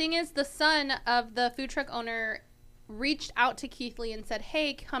 to. and the thing is, the son of the food truck owner reached out to Keith Lee and said,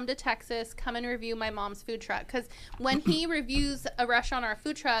 hey, come to Texas, come and review my mom's food truck, because when he reviews a restaurant or a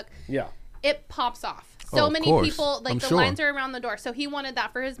food truck, it pops off. So many people, like, the lines are around the door. So he wanted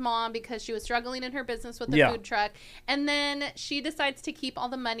that for his mom because she was struggling in her business with the food truck. And then she decides to keep all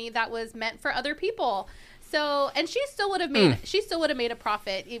the money that was meant for other people. So, and she still would have made a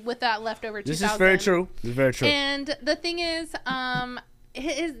profit with that leftover $2,000. This is very true. This is very true. And the thing is,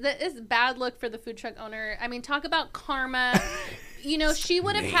 it is bad look for the food truck owner. I mean, talk about karma. You know, she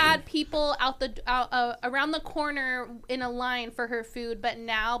would have had people out around the corner in a line for her food, but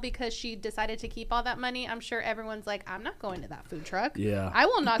now because she decided to keep all that money, I'm sure everyone's like, I'm not going to that food truck. Yeah, I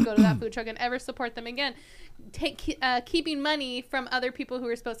will not go to that food truck and ever support them again. Keeping money from other people who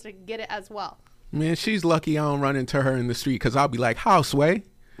are supposed to get it as well. Man, she's lucky I don't run into her in the street because I'll be like, how, Sway?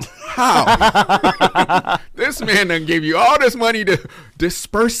 How? This man done gave you all this money to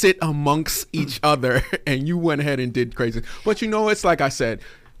disperse it amongst each other, and you went ahead and did crazy. But you know, it's like I said,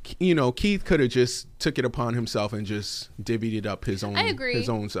 you know, Keith could have just took it upon himself and just divvied it up his own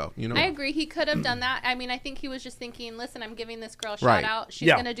self. You know, I agree. He could have done that. I mean, I think he was just thinking, listen, I'm giving this girl a shout out. She's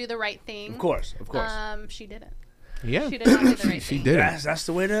gonna do the right thing. Of course. She didn't. Yeah, she did not do the right thing. She didn't. That's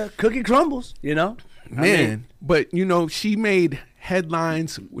the way the cookie crumbles. You know, man. But you know, she made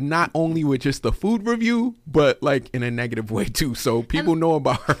headlines not only with just the food review, but like in a negative way too. So people know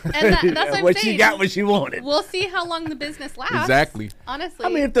about her. And that's what she got, what she wanted. We'll see how long the business lasts. Exactly. Honestly, I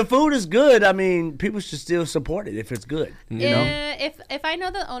mean, if the food is good, I mean, people should still support it if it's good. You know, if I know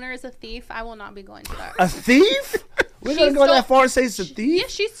the owner is a thief, I will not be going to that. A thief? We're gonna go that far and say it's a thief? Yeah,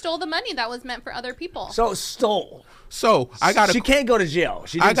 she stole the money that was meant for other people. So stole. So she can't go to jail.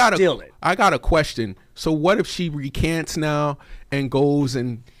 She didn't steal it. I got a question. So what if she recants now and goes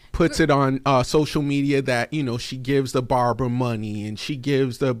and puts it on social media that, you know, she gives the barber money and she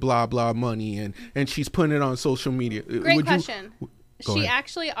gives the blah blah money and she's putting it on social media? Great question. She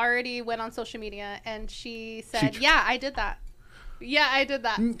actually already went on social media and she said, yeah, I did that. Yeah, I did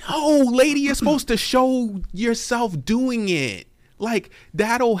that. No, lady, you're supposed to show yourself doing it. Like,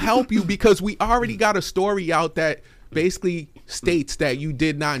 that'll help you because we already got a story out that basically states that you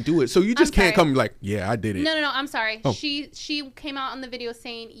did not do it. So you just can't come and be like, yeah, I did it. No, I'm sorry. Oh. She came out on the video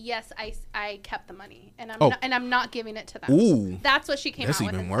saying, yes, I kept the money and I'm not giving it to them. Ooh. That's what she came out with.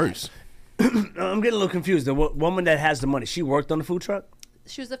 That's even worse. I'm getting a little confused. The woman that has the money, she worked on the food truck?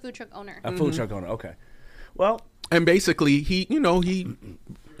 She was a food truck owner. A food truck owner, okay. Well, and basically he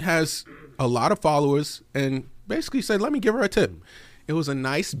has a lot of followers and basically said, let me give her a tip. It was a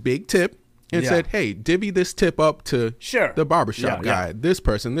nice big tip. and said, hey, divvy this tip up to the barbershop guy, yeah. this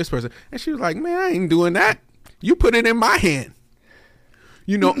person. And she was like, man, I ain't doing that. You put it in my hand.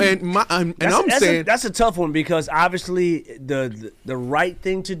 You know, and I'm saying that's a tough one, because obviously the right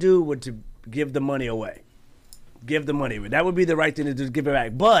thing to do would to give the money away. Give the money away. That would be the right thing to do, give it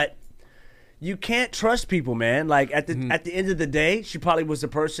back. But you can't trust people, man. Like at the end of the day, she probably was the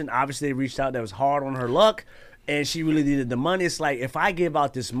person, obviously they reached out, that was hard on her luck, and she really needed the money. It's like, if I give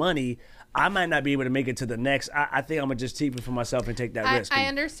out this money, I might not be able to make it to the next. I think I'm going to just keep it for myself and take that risk. I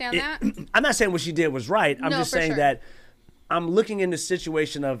understand that. I'm not saying what she did was right. I'm just saying that I'm looking in the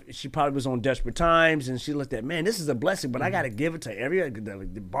situation of, she probably was on desperate times, and she looked at, man, this is a blessing, but I got to give it to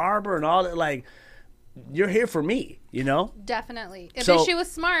the barber and all that. Like, you're here for me, you know? Definitely. If she was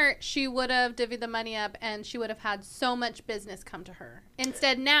smart, she would have divvied the money up, and she would have had so much business come to her.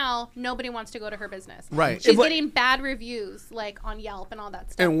 Instead, now nobody wants to go to her business. Right. She's getting bad reviews, like on Yelp and all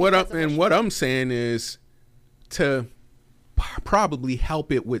that stuff. And what I'm saying is to probably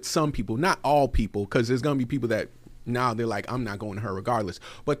help it with some people, not all people, because there's gonna be people that now they're like, I'm not going to her regardless.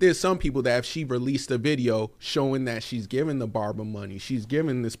 But there's some people that if she released a video showing that she's giving the barber money, she's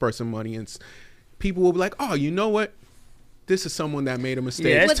giving this person money, and people will be like, oh, you know what? This is someone that made a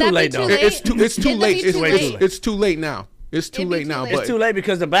mistake. Yeah, it's too late, though. It's too late. It's too late now. It's too late now. It's too late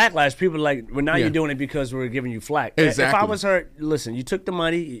because the backlash. People are like, well, now you're doing it because we're giving you flack. Exactly. If I was her, listen, you took the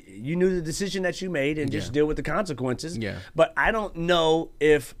money, you knew the decision that you made, and just deal with the consequences. Yeah. But I don't know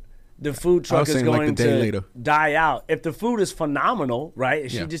if the food truck is going to die out. If the food is phenomenal, right,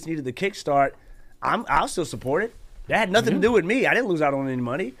 and she just needed the kickstart, I'll still support it. That had nothing to do with me. I didn't lose out on any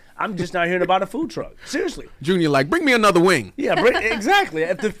money. I'm just not hearing about a food truck. Seriously. Junior, like, bring me another wing. Yeah, exactly.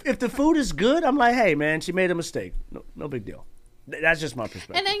 If the food is good, I'm like, hey, man, she made a mistake. No big deal. That's just my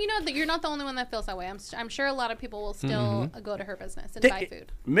perspective. And then, you know, that you're not the only one that feels that way. I'm sure a lot of people will still go to her business and buy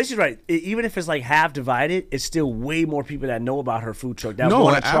food. Missy's right. Even if it's like half divided, it's still way more people that know about her food truck that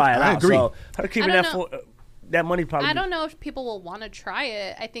want to try it out. I agree. So her keeping that money probably. I don't know if people will want to try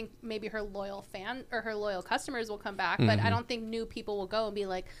it. I think maybe her loyal fan or her loyal customers will come back, but I don't think new people will go and be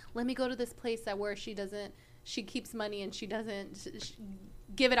like, let me go to this place where she keeps money and she doesn't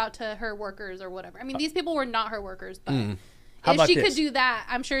give it out to her workers or whatever. I mean, these people were not her workers, but if she could do that,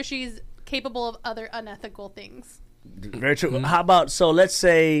 I'm sure she's capable of other unethical things. Very true. How about, so let's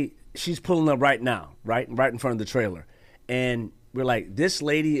say she's pulling up right now, right in front of the trailer, and we're like, this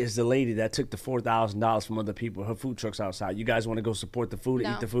lady is the lady that took the $4,000 from other people. Her food truck's outside. You guys want to go support the food,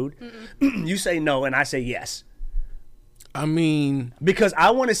 eat the food? You say no, and I say yes. I mean, because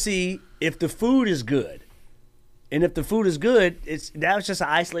I want to see if the food is good, and if the food is good, that was just an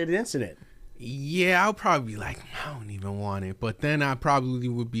isolated incident. Yeah, I'll probably be like, I don't even want it. But then I probably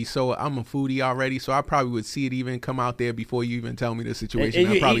would be I'm a foodie already, so I probably would see it even come out there before you even tell me the situation.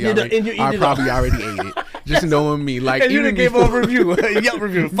 I probably already ate it. Just knowing me. Like, and you done gave a review, a Yelp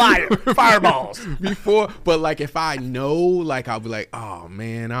review, fireballs. But like if I know, like I'll be like, oh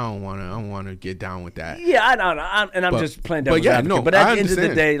man, I don't want to get down with that. Yeah, I don't know. I'm just playing devil's advocate. But at the end of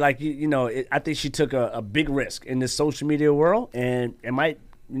the day, like, I think she took a big risk in this social media world, and it might,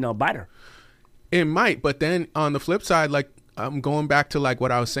 bite her. It might, but then on the flip side, like I'm going back to like what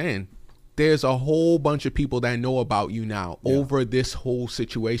I was saying, there's a whole bunch of people that know about you now over this whole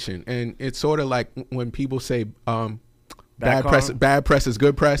situation, and it's sort of like when people say bad press is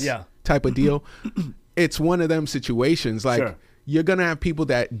good press type of deal. It's one of them situations. Like you're gonna have people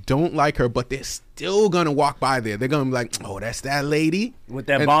that don't like her, but they're still gonna walk by there. They're gonna be like, oh, that's that lady with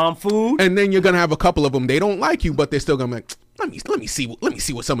that bomb food. And then you're gonna have a couple of them. They don't like you, but they're still gonna be like, let me see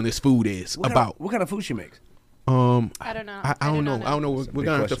what some of this food is about. What kind of food she makes? I don't know. I don't know. We're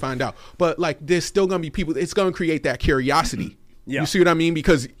gonna have to find out. But like, there's still gonna be people. It's gonna create that curiosity. You see what I mean?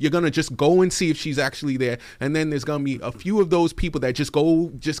 Because you're gonna just go and see if she's actually there, and then there's gonna be a few of those people that just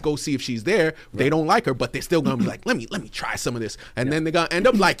go see if she's there. They don't like her, but they're still gonna be like, let me try some of this, and then they're gonna end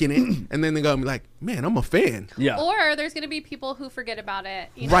up liking it, and then they're gonna be like, man, I'm a fan. Yeah. Or there's gonna be people who forget about it.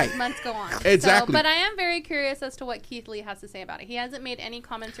 As months go on. Exactly. But I am very curious as to what Keith Lee has to say about it. He hasn't made any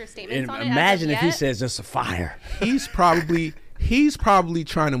comments or statements on it. Imagine if he says it's a fire. He's probably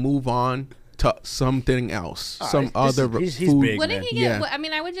trying to move on to something else, other food. He's big, wouldn't he get? I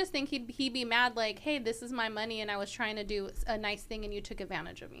mean, I would just think he'd be mad, like, hey, this is my money, and I was trying to do a nice thing, and you took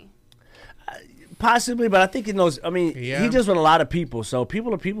advantage of me. Possibly, but I think he knows. I mean, he deals with a lot of people, so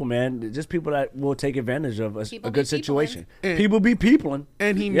people are people, man. Just people that will take advantage of a good situation. People be peopling,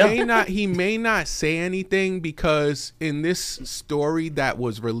 and he may not say anything because in this story that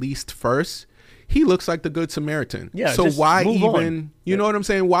was released first, he looks like the Good Samaritan. Yeah. So why even? You know what I'm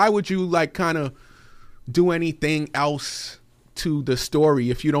saying? Why would you like kind of do anything else to the story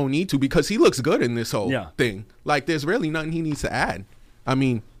if you don't need to, because he looks good in this whole Yeah. thing. Like, there's really nothing he needs to add. I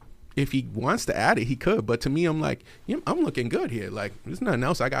mean, if he wants to add it, he could. But to me, I'm like, yeah, I'm looking good here. Like, there's nothing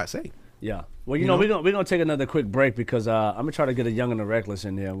else I got to say. Yeah. Well, you know, we're gonna take another quick break because I'm gonna try to get a Young and the Reckless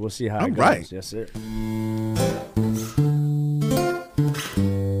in there. We'll see how it goes. Right. Yes, sir.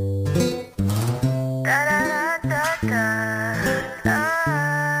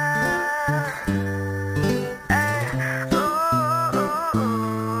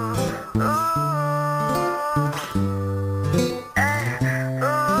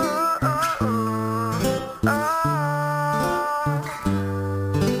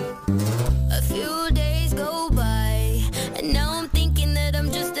 A few days go by, and now I'm thinking that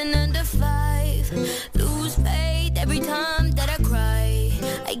I'm just an under 5. Lose faith every time that I cry.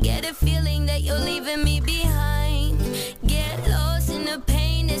 I get a feeling that you're leaving me behind. Get lost in the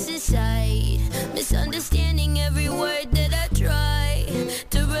pain that's inside. Misunderstanding every word that I try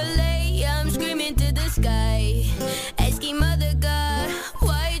to relay. Yeah, I'm screaming to the sky, asking Mother God,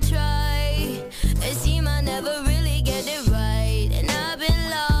 why try? It seems I never really get it right, and I've been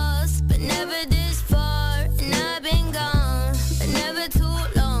lost, but never this far, and I've been gone, but never too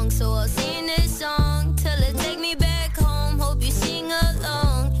long. So I'll sing this song till it take me back home. Hope you sing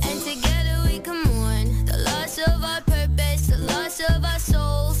along, and together we can mourn the loss of our purpose, the loss of our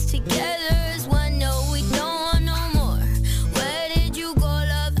souls. Together as one, no, we don't want no more. Where did you go,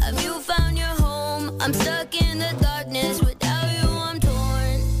 love? Have you found your home? I'm stuck in the darkness, without you I'm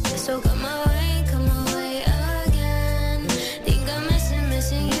torn. So come away again. Think I'm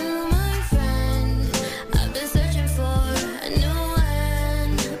missing you, my friend. I've been searching for a new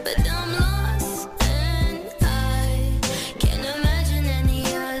end, but I'm lost and I can't imagine any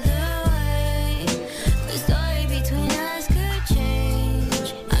other way. The story between us could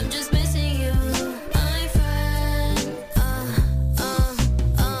change. I'm just missing you, my friend.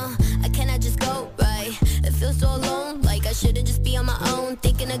 I cannot just go right. It feels so alone, like I shouldn't just be on my own.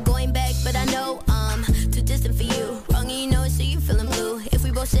 Thinking of going back, but I know I'm too distant for you. Wrong and you know it, so you feeling blue. If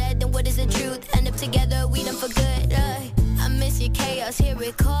we both said, then what is the truth? End up together, we done for good. I miss your chaos, hear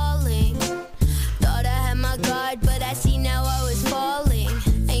it calling. Thought I had my guard, but I see now I was falling.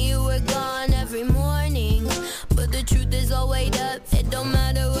 And you were gone every morning, but the truth is all weighed up. It don't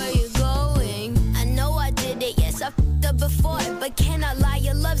matter where you're going. I know I did it, yes, I f***ed up before, but can I lie?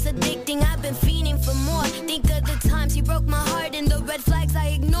 Your love's addicting, I've been fiending for more. Think of the times you broke my heart and the red flags I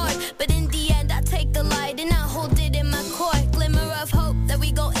ignored, but in the end I take the light and I hold it in my core. Glimmer of hope that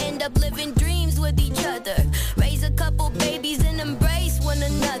we gon' end up living dreams with each other. Raise a couple babies and embrace one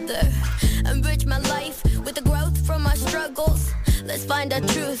another. Enrich my life with the growth from our struggles. Let's find our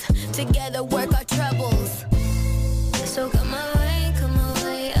truth, together work our troubles. So come away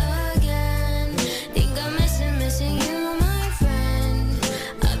again. Think I'm missing you, my friend.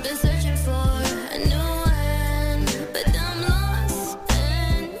 I've been searching for a new end, but I'm lost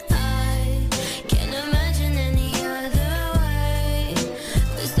and I can't imagine any other way.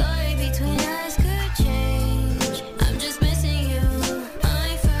 The story between us could change. I'm just missing you,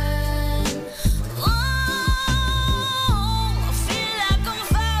 my friend. I feel like I'm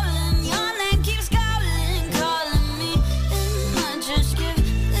falling. Your name keeps calling me. I just give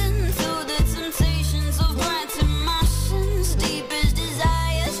in to the temptations of bright emotions, deepest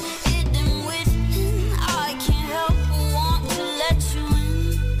desires hidden within. I can't help but want to let you in.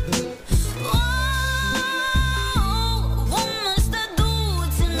 What must I do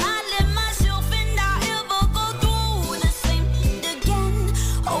to not let myself and I ever go through the same thing again?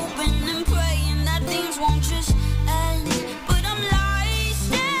 Hoping and praying that things won't just end, but I'm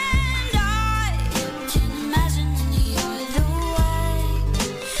lost and I can't imagine any other way.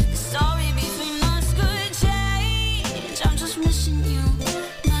 The story between us could change. I'm just missing you,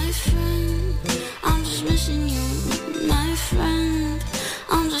 my friend. I'm just missing you, my friend.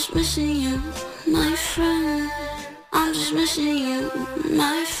 I'm just missing you, my friend. I'm just missing you,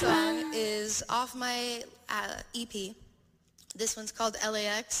 my friend. Song is off my EP. This one's called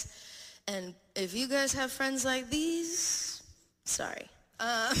LAX. And if you guys have friends like these, sorry.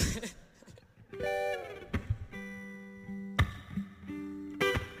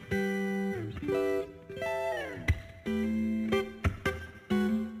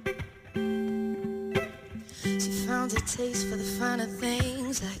 She found a taste for the finer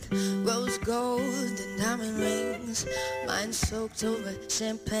things, like rose gold and diamond rings. Mine soaked over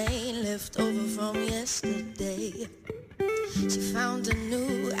champagne left over from yesterday. She found a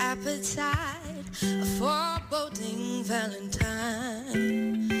new appetite, a foreboding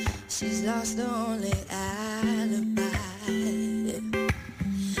Valentine. She's lost her only alibi.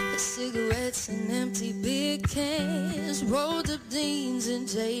 Her cigarettes Ice and empty big cans, rolled up jeans and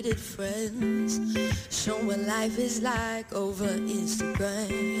jaded friends, showing what life is like over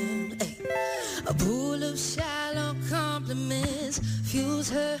Instagram. Ay. A pool of shallow compliments fuels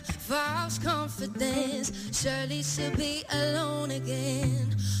her false confidence. Surely she'll be alone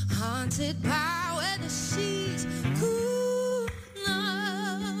again, haunted by whether she's cool.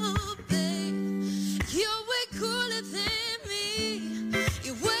 No, babe, you're way cooler than me.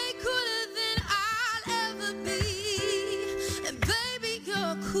 You're way cooler than I'll ever be. And baby,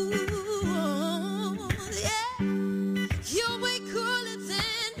 you're cool. Yeah, you're way cooler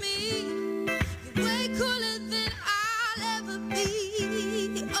than me. You're way cooler than I'll ever be.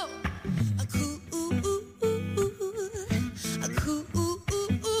 Oh, a cool, a cool,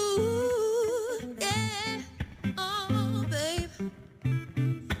 yeah. Oh, babe.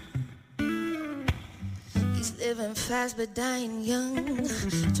 He's living fast but dying young,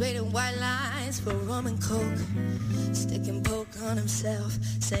 trading white lines for rum and coke, sticking poke on himself,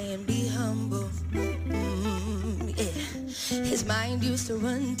 saying be humble. Yeah. His mind used to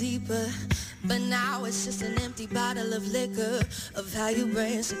run deeper, but now it's just an empty bottle of liquor, a value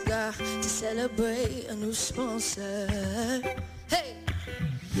brand cigar to celebrate a new sponsor. Hey!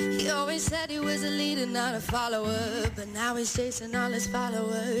 He always said he was a leader, not a follower, but now he's chasing all his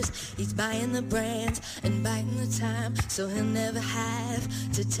followers. He's buying the brands and biting the time, so he'll never have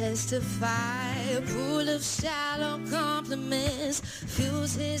to testify. A pool of shallow compliments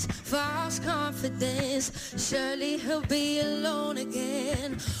fuels his false confidence. Surely he'll be alone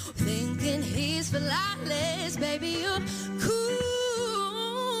again, thinking he's flawless. Baby, you're cool.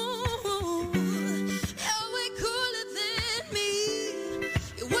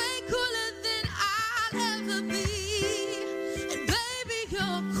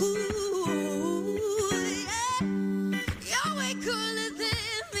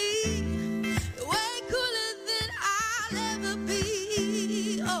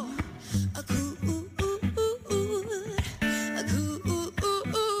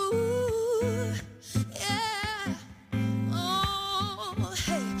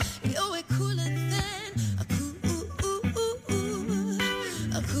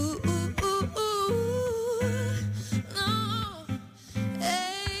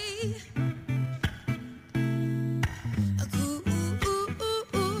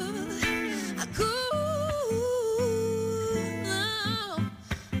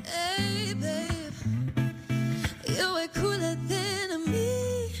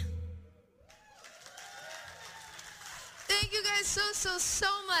 So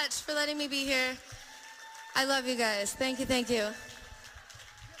much for letting me be here. I love you guys. Thank you, thank you.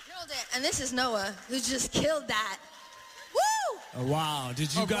 And this is Noah, who just killed that. Woo! Oh, wow.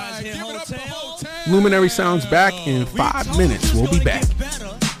 Did you guys hear Hotel? Luminary Sounds back in 5 minutes. We'll be back.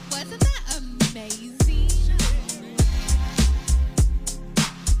 Wasn't that amazing?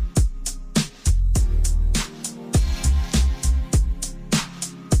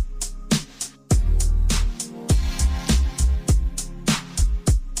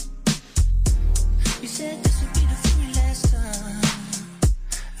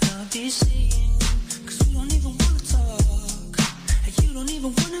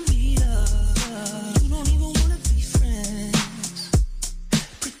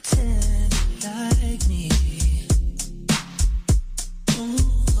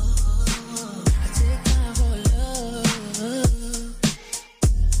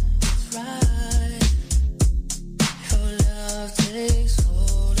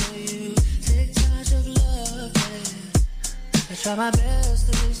 Try my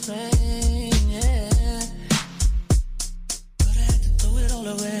best to explain, yeah, but I had to throw it all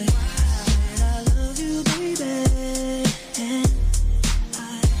away. I said I love you, baby, and I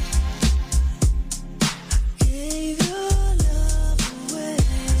gave your love away. I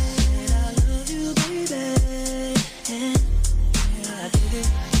said I love you, baby, and I did it.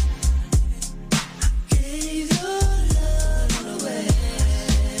 I gave your love away. I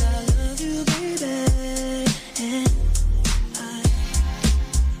said I love you, baby, and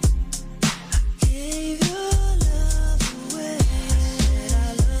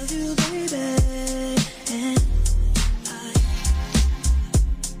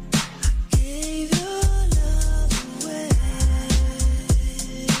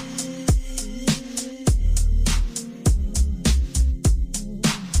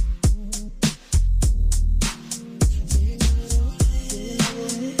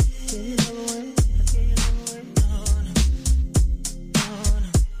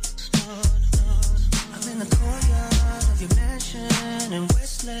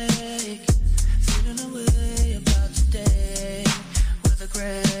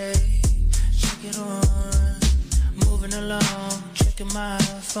get on. Moving along, checking my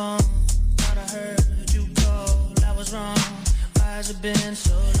phone. Thought I heard you call, I was wrong. Why has it been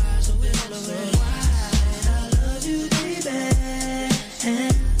so long? Why I love you, baby.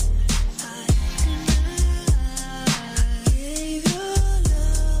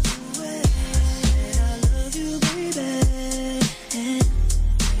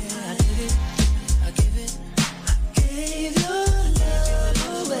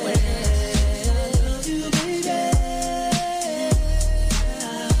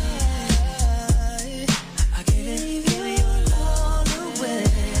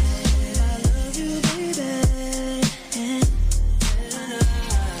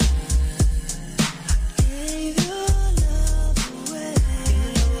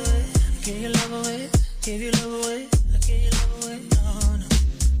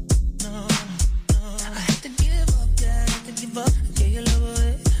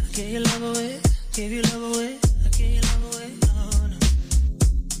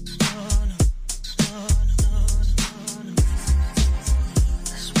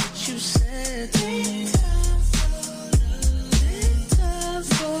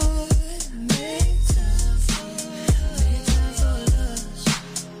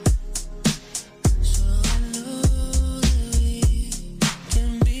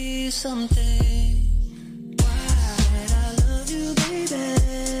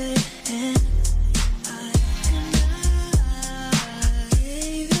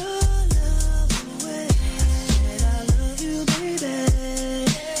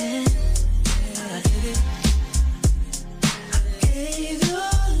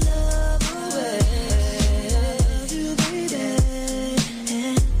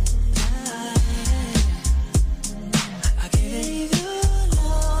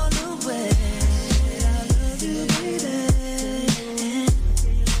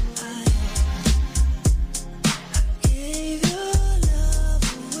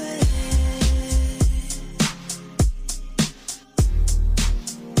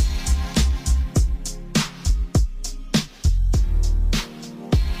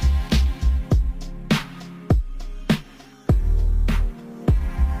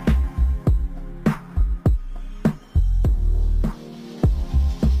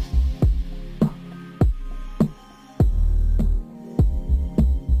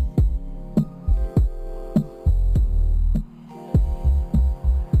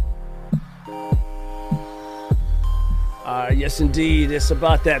 Yes, indeed. It's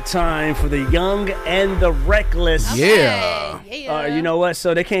about that time for the young and the reckless. Yeah. You know what?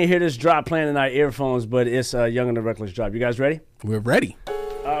 So they can't hear this drop playing in our earphones, but it's a young and the reckless drop. You guys ready? We're ready.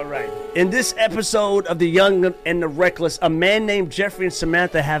 All right. In this episode of The Young and the Reckless, a man named Jeffrey and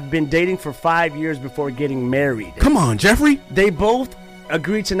Samantha have been dating for 5 years before getting married. Come on, Jeffrey. They both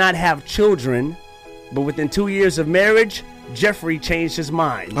agreed to not have children, but within 2 years of marriage, Jeffrey changed his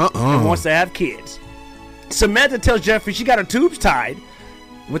mind and wants to have kids. Samantha tells Jeffrey she got her tubes tied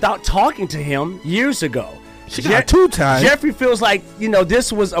without talking to him years ago. She got her tubes tied? Jeffrey feels like,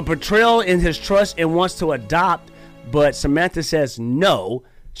 this was a betrayal in his trust and wants to adopt, but Samantha says no.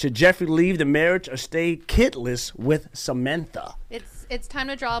 Should Jeffrey leave the marriage or stay kidless with Samantha? It's time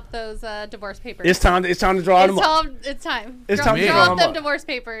to draw up those divorce papers. It's time to draw them up. It's time. Draw up them divorce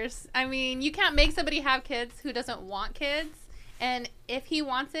papers. I mean, you can't make somebody have kids who doesn't want kids. And if he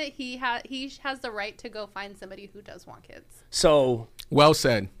wants it, he has the right to go find somebody who does want kids. So well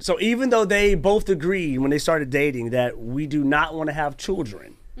said. So even though they both agreed when they started dating that we do not want to have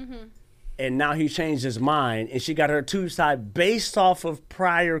children, and now he changed his mind, and she got her tubes tied based off of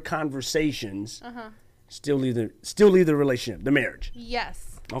prior conversations, still leave the relationship, the marriage.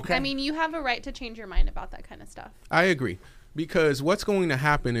 Yes. Okay. I mean, you have a right to change your mind about that kind of stuff. I agree, because what's going to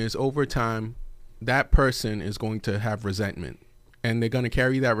happen is over time, that person is going to have resentment. And they're going to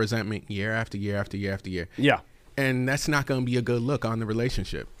carry that resentment year after year after year after year. Yeah. And that's not going to be a good look on the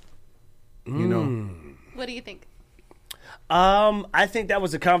relationship. You know? What do you think? I think that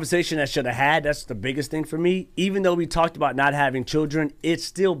was a conversation that should have had. That's the biggest thing for me. Even though we talked about not having children, it's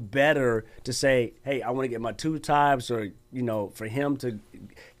still better to say, hey, I want to get my tube tied, or, for him to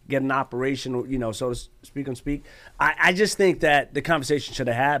get an operation, so to speak. I just think that the conversation should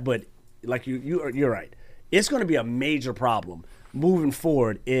have had, but like you're right. It's going to be a major problem moving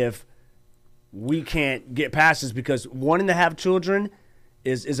forward if we can't get past this, because wanting to have children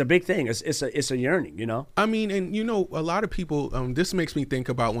is a big thing. It's a yearning, I mean, and a lot of people, this makes me think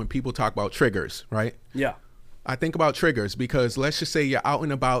about when people talk about triggers, right? Yeah. I think about triggers because let's just say you're out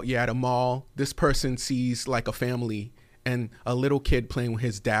and about, you're at a mall, this person sees like a family and a little kid playing with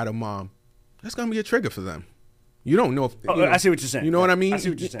his dad or mom. That's going to be a trigger for them. You don't know if I see what you're saying. You know what I mean? I see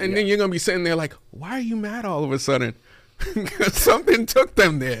what you're saying. And then you're gonna be sitting there like, why are you mad all of a sudden? Because something took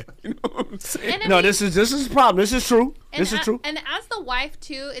them there. You know what I'm saying? No, this is a problem. This is true. This is true. And as the wife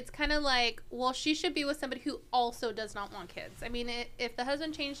too, it's kind of like, well, she should be with somebody who also does not want kids. I mean, if the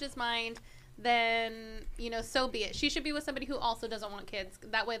husband changed his mind, then so be it. She should be with somebody who also doesn't want kids.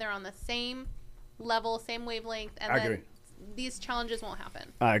 That way, they're on the same level, same wavelength, and then these challenges won't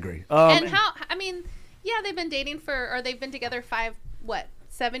happen. I agree. And how? I mean, yeah, they've been dating or they've been together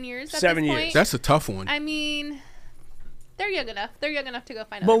 7 years? 7 years. Point. That's a tough one. I mean, they're young enough. They're young enough to go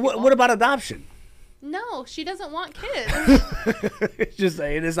find. But other people. what about adoption? No, she doesn't want kids. Just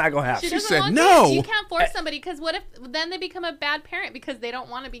saying, it's not gonna happen. She said want no. Kids. You can't force somebody because what if then they become a bad parent because they don't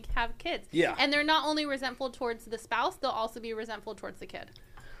want to have kids? Yeah. And they're not only resentful towards the spouse, they'll also be resentful towards the kid.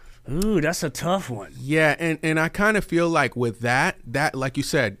 Ooh, that's a tough one. Yeah, and I kind of feel like with that like you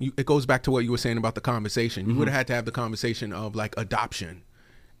said, it goes back to what you were saying about the conversation. You would have had to have the conversation of like adoption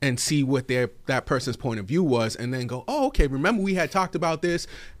and see what that person's point of view was, and then go, oh, okay, remember we had talked about this,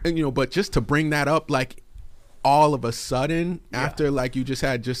 and but just to bring that up like all of a sudden after like you just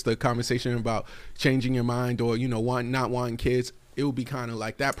had just the conversation about changing your mind or not wanting kids, it would be kind of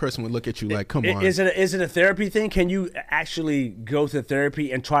like that person would look at you like, come on. Is it a therapy thing? Can you actually go to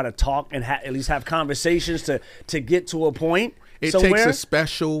therapy and try to talk and at least have conversations to get to a point? It somewhere? takes a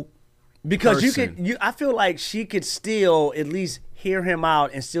special because person. I feel like she could still at least hear him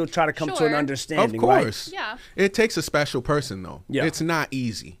out and still try to come to an understanding. Of course. Right? Yeah. It takes a special person though. Yeah. It's not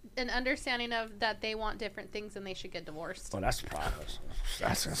easy. An understanding of that they want different things and they should get divorced. Oh, that's a problem.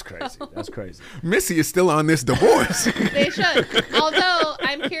 That's crazy. That's crazy. Missy is still on this divorce. They should. Although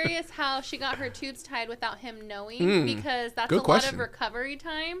I'm curious how she got her tubes tied without him knowing, because that's Good a question. lot of recovery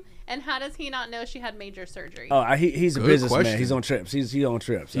time. And how does he not know she had major surgery? Oh, he's a Good businessman. question. He's on trips. He's on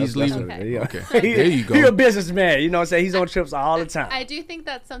trips. He's leaving. Okay. There There you go. He's a businessman. You know what I'm saying? He's on trips all the time. I do think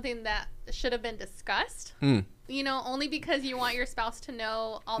that's something that should have been discussed. Only because you want your spouse to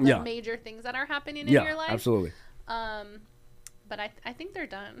know all the major things that are happening in your life. Yeah, absolutely. But I think they're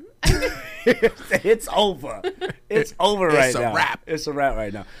done. It's over. It's over right now. It's a wrap. It's a wrap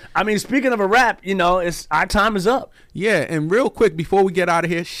right now. I mean, speaking of a wrap, it's our time is up. Yeah, and real quick before we get out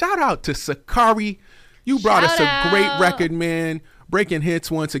of here, shout out to Sakari. You brought us a great record, man. Breaking hits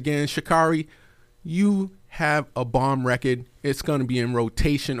once again. Shakari, you have a bomb record. It's going to be in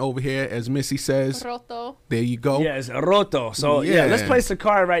rotation over here, as Missy says. Roto. There you go. Yeah, it's roto. So, let's play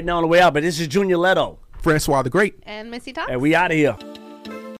Sakari right now on the way out. But this is Junior Leto. Francois the Great. And Missy Talks. And we out of here.